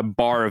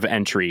bar of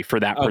entry for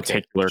that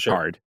particular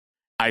card.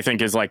 I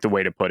think is like the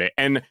way to put it.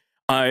 And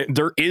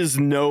there is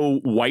no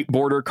white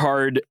border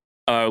card,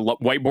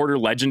 white border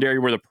legendary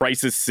where the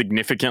price is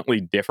significantly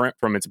different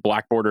from its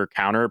black border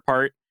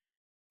counterpart.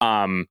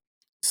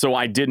 So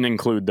I didn't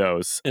include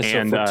those.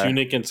 And so for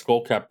Tunic and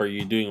Skullcap, are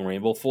you doing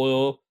rainbow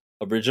foil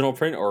original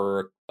print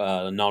or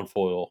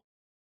non-foil?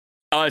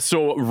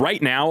 So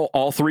right now,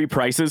 all three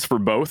prices for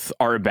both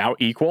are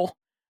about equal.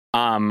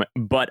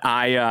 But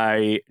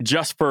I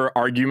just for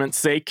argument's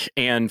sake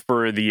and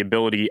for the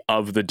ability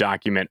of the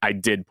document, I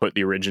did put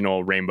the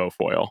original rainbow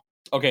foil.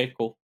 Okay,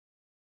 cool.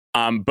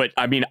 But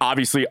I mean,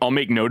 obviously, I'll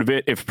make note of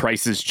it if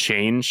prices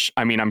change.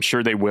 I mean, I'm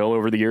sure they will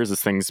over the years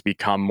as things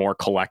become more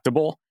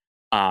collectible.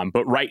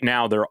 But right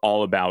now, they're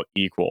all about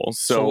equal.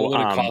 So what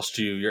would it cost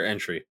you your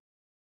entry?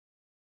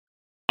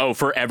 Oh,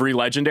 for every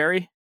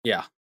legendary?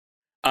 Yeah.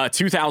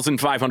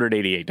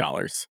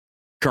 $2,588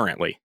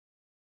 currently.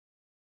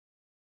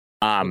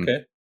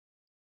 Okay.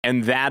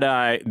 And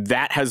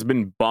that has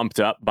been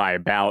bumped up by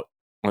about,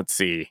 let's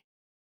see,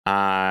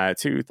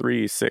 2,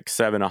 3, 6,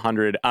 7,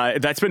 100.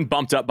 That's been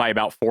bumped up by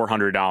about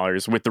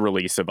 $400 with the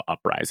release of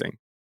Uprising,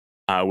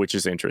 which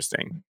is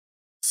interesting.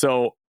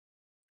 So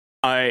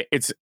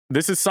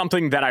this is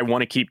something that I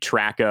want to keep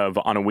track of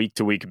on a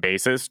week-to-week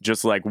basis,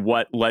 just like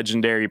what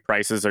legendary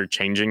prices are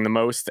changing the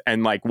most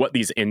and like what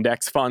these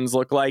index funds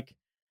look like.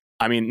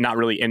 I mean, not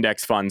really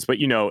index funds, but,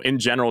 in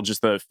general,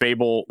 just the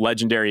Fable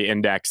Legendary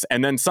Index.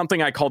 And then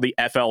something I call the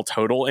FL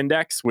Total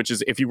Index, which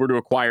is if you were to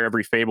acquire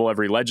every Fable,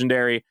 every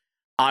Legendary.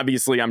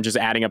 Obviously, I'm just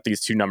adding up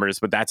these two numbers,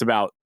 but that's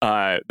about,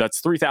 that's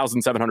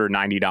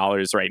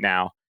 $3,790 right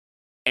now.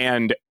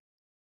 And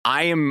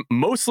I am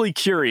mostly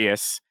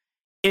curious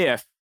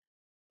if,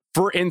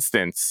 for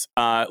instance,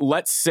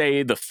 let's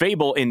say the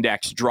Fable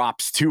Index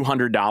drops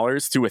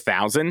 $200 to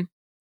 $1,000.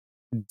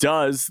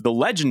 Does the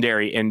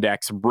legendary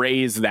index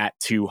raise that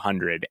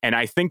 200? And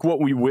I think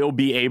what we will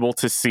be able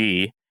to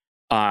see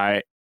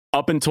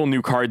up until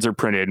new cards are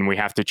printed and we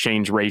have to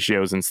change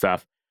ratios and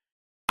stuff,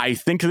 I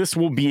think this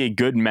will be a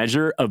good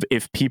measure of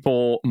if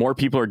more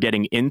people are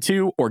getting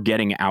into or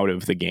getting out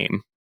of the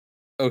game.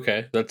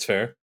 Okay, that's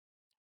fair.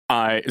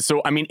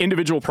 So, I mean,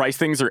 individual price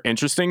things are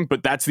interesting,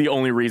 but that's the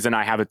only reason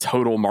I have a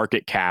total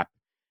market cap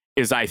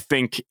is I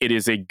think it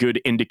is a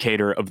good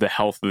indicator of the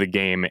health of the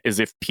game is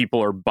if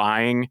people are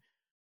buying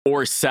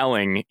or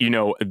selling,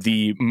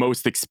 the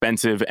most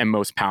expensive and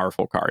most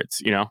powerful cards,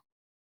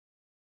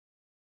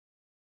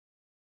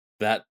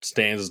 That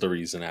stands the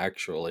reason,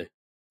 actually.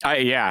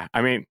 I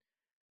mean,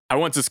 I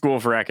went to school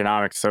for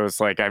economics, so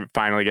it's like I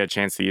finally get a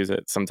chance to use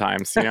it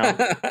sometimes,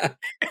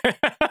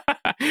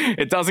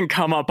 It doesn't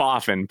come up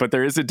often, but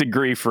there is a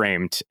degree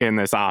framed in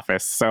this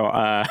office,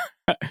 so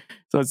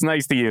so it's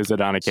nice to use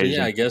it on occasion. So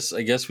yeah,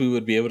 I guess we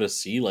would be able to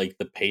see like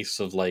the pace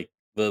of like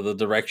the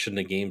direction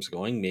the game's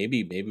going,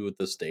 maybe with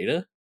this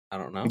data. I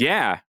don't know.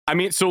 Yeah. I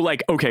mean, so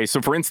like, okay,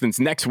 so for instance,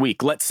 next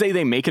week, let's say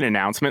they make an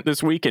announcement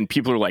this week and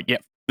people are like, yeah,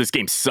 this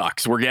game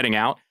sucks. We're getting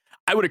out.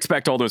 I would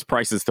expect all those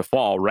prices to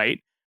fall,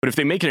 right? But if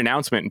they make an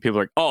announcement and people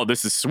are like, oh,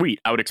 this is sweet,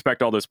 I would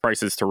expect all those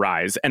prices to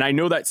rise. And I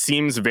know that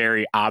seems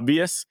very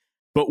obvious,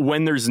 but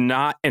when there's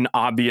not an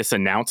obvious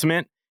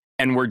announcement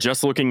and we're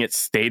just looking at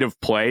state of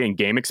play and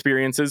game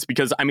experiences,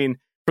 because I mean,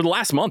 for the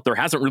last month, there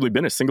hasn't really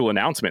been a single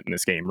announcement in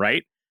this game,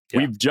 right? Yeah.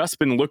 We've just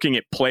been looking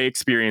at play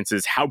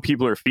experiences, how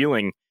people are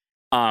feeling.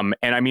 And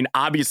I mean,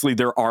 obviously,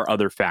 there are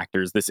other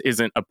factors. This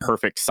isn't a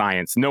perfect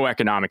science. No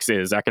economics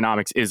is.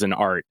 Economics is an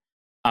art.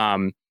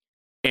 And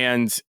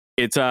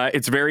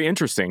it's very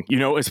interesting,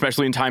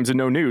 especially in times of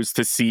no news,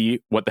 to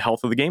see what the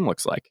health of the game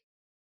looks like.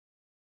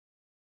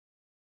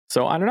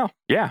 So I don't know.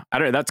 Yeah, I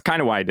don't know. That's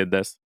kind of why I did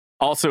this.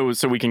 Also,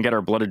 so we can get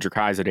our Blooded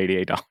Drakais at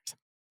 $88.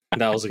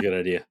 That was a good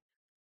idea.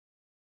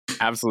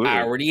 Absolutely.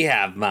 I already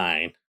have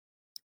mine.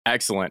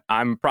 Excellent.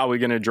 I'm probably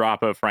going to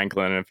drop a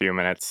Franklin in a few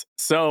minutes.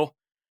 So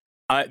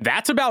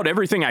that's about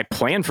everything I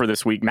planned for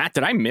this week. Matt,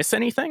 did I miss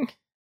anything?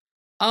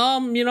 I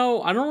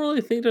don't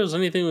really think there's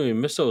anything we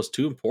missed that was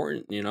too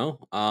important,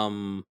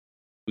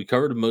 We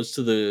covered most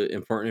of the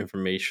important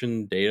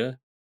information data.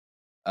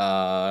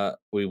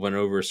 We went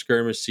over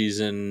Skirmish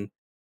season,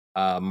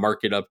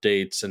 market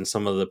updates, and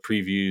some of the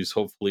previews.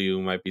 Hopefully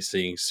we might be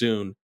seeing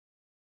soon.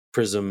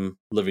 Prism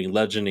Living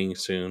Legending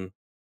soon.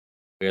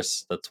 I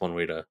guess that's one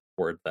way to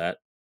word that.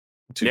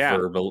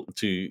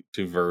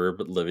 To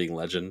verb Living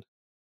Legend.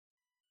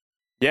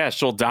 Yeah,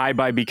 she'll die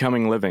by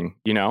becoming living,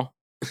 Yeah.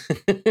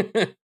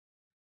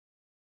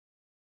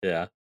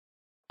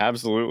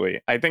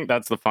 Absolutely. I think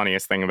that's the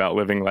funniest thing about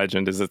Living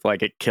Legend is it's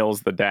like it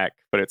kills the deck,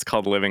 but it's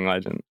called Living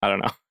Legend. I don't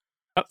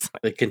know.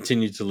 They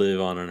continue to live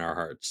on in our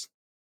hearts,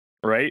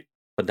 right?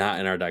 but not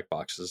in our deck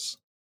boxes.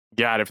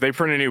 God, if they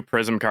print a new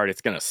Prism card,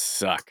 it's gonna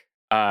suck.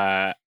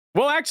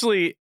 Well,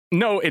 actually,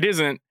 no, it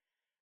isn't.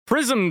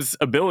 Prism's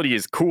ability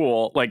is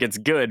cool, like it's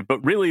good,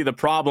 but really the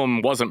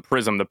problem wasn't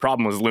Prism. The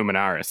problem was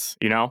Luminaris.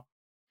 You know?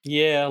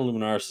 Yeah,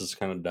 Luminaris is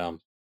kind of dumb.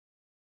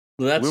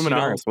 That's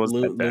Luminaris was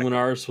that deck.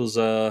 Luminaris was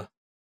the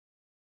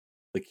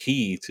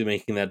key to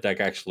making that deck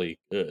actually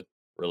good.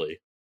 Really.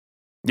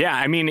 Yeah,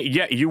 I mean,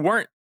 yeah,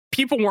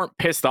 people weren't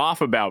pissed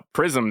off about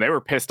Prism. They were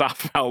pissed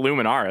off about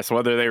Luminaris,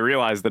 whether they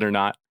realized it or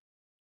not.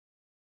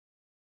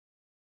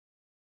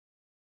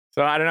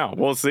 So I don't know.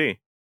 We'll see.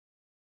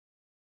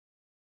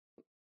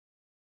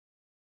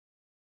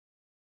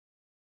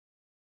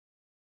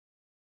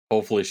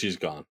 Hopefully she's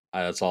gone.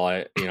 That's all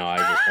I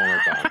just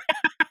want her gone.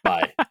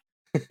 Bye.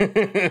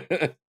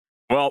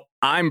 Well,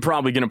 I'm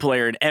probably going to play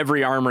her at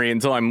every armory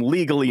until I'm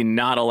legally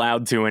not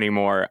allowed to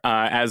anymore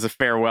as a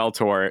farewell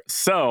tour.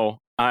 So,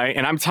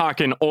 and I'm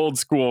talking old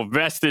school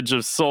Vestige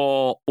of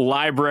Soul,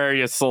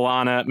 Library of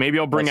Solana. Maybe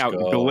I'll bring out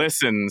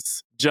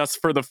Glistens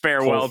just for the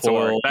farewell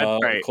tour.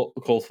 That's right.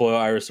 Cold Foil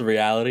Iris of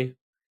Reality.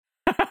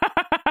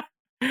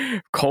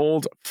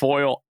 Cold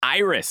Foil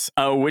Iris,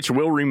 which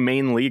will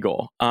remain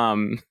legal.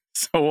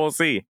 So we'll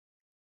see.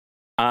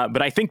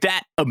 But I think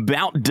that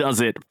about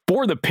does it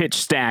for the Pitch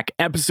Stack,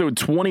 episode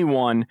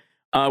 21.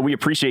 We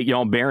appreciate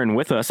y'all bearing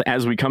with us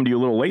as we come to you a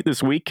little late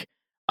this week.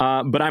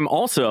 But I'm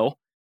also,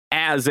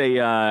 as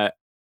a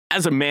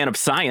man of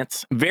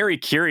science, very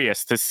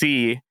curious to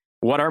see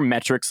what our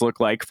metrics look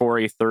like for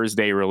a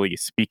Thursday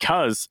release.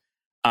 Because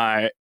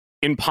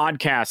in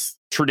podcasts,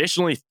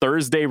 traditionally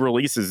Thursday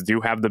releases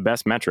do have the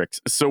best metrics.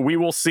 So we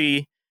will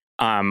see.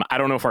 I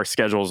don't know if our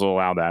schedules will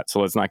allow that,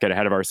 so let's not get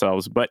ahead of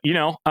ourselves. But,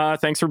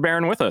 thanks for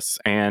bearing with us,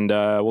 and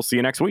we'll see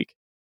you next week.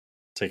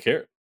 Take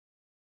care.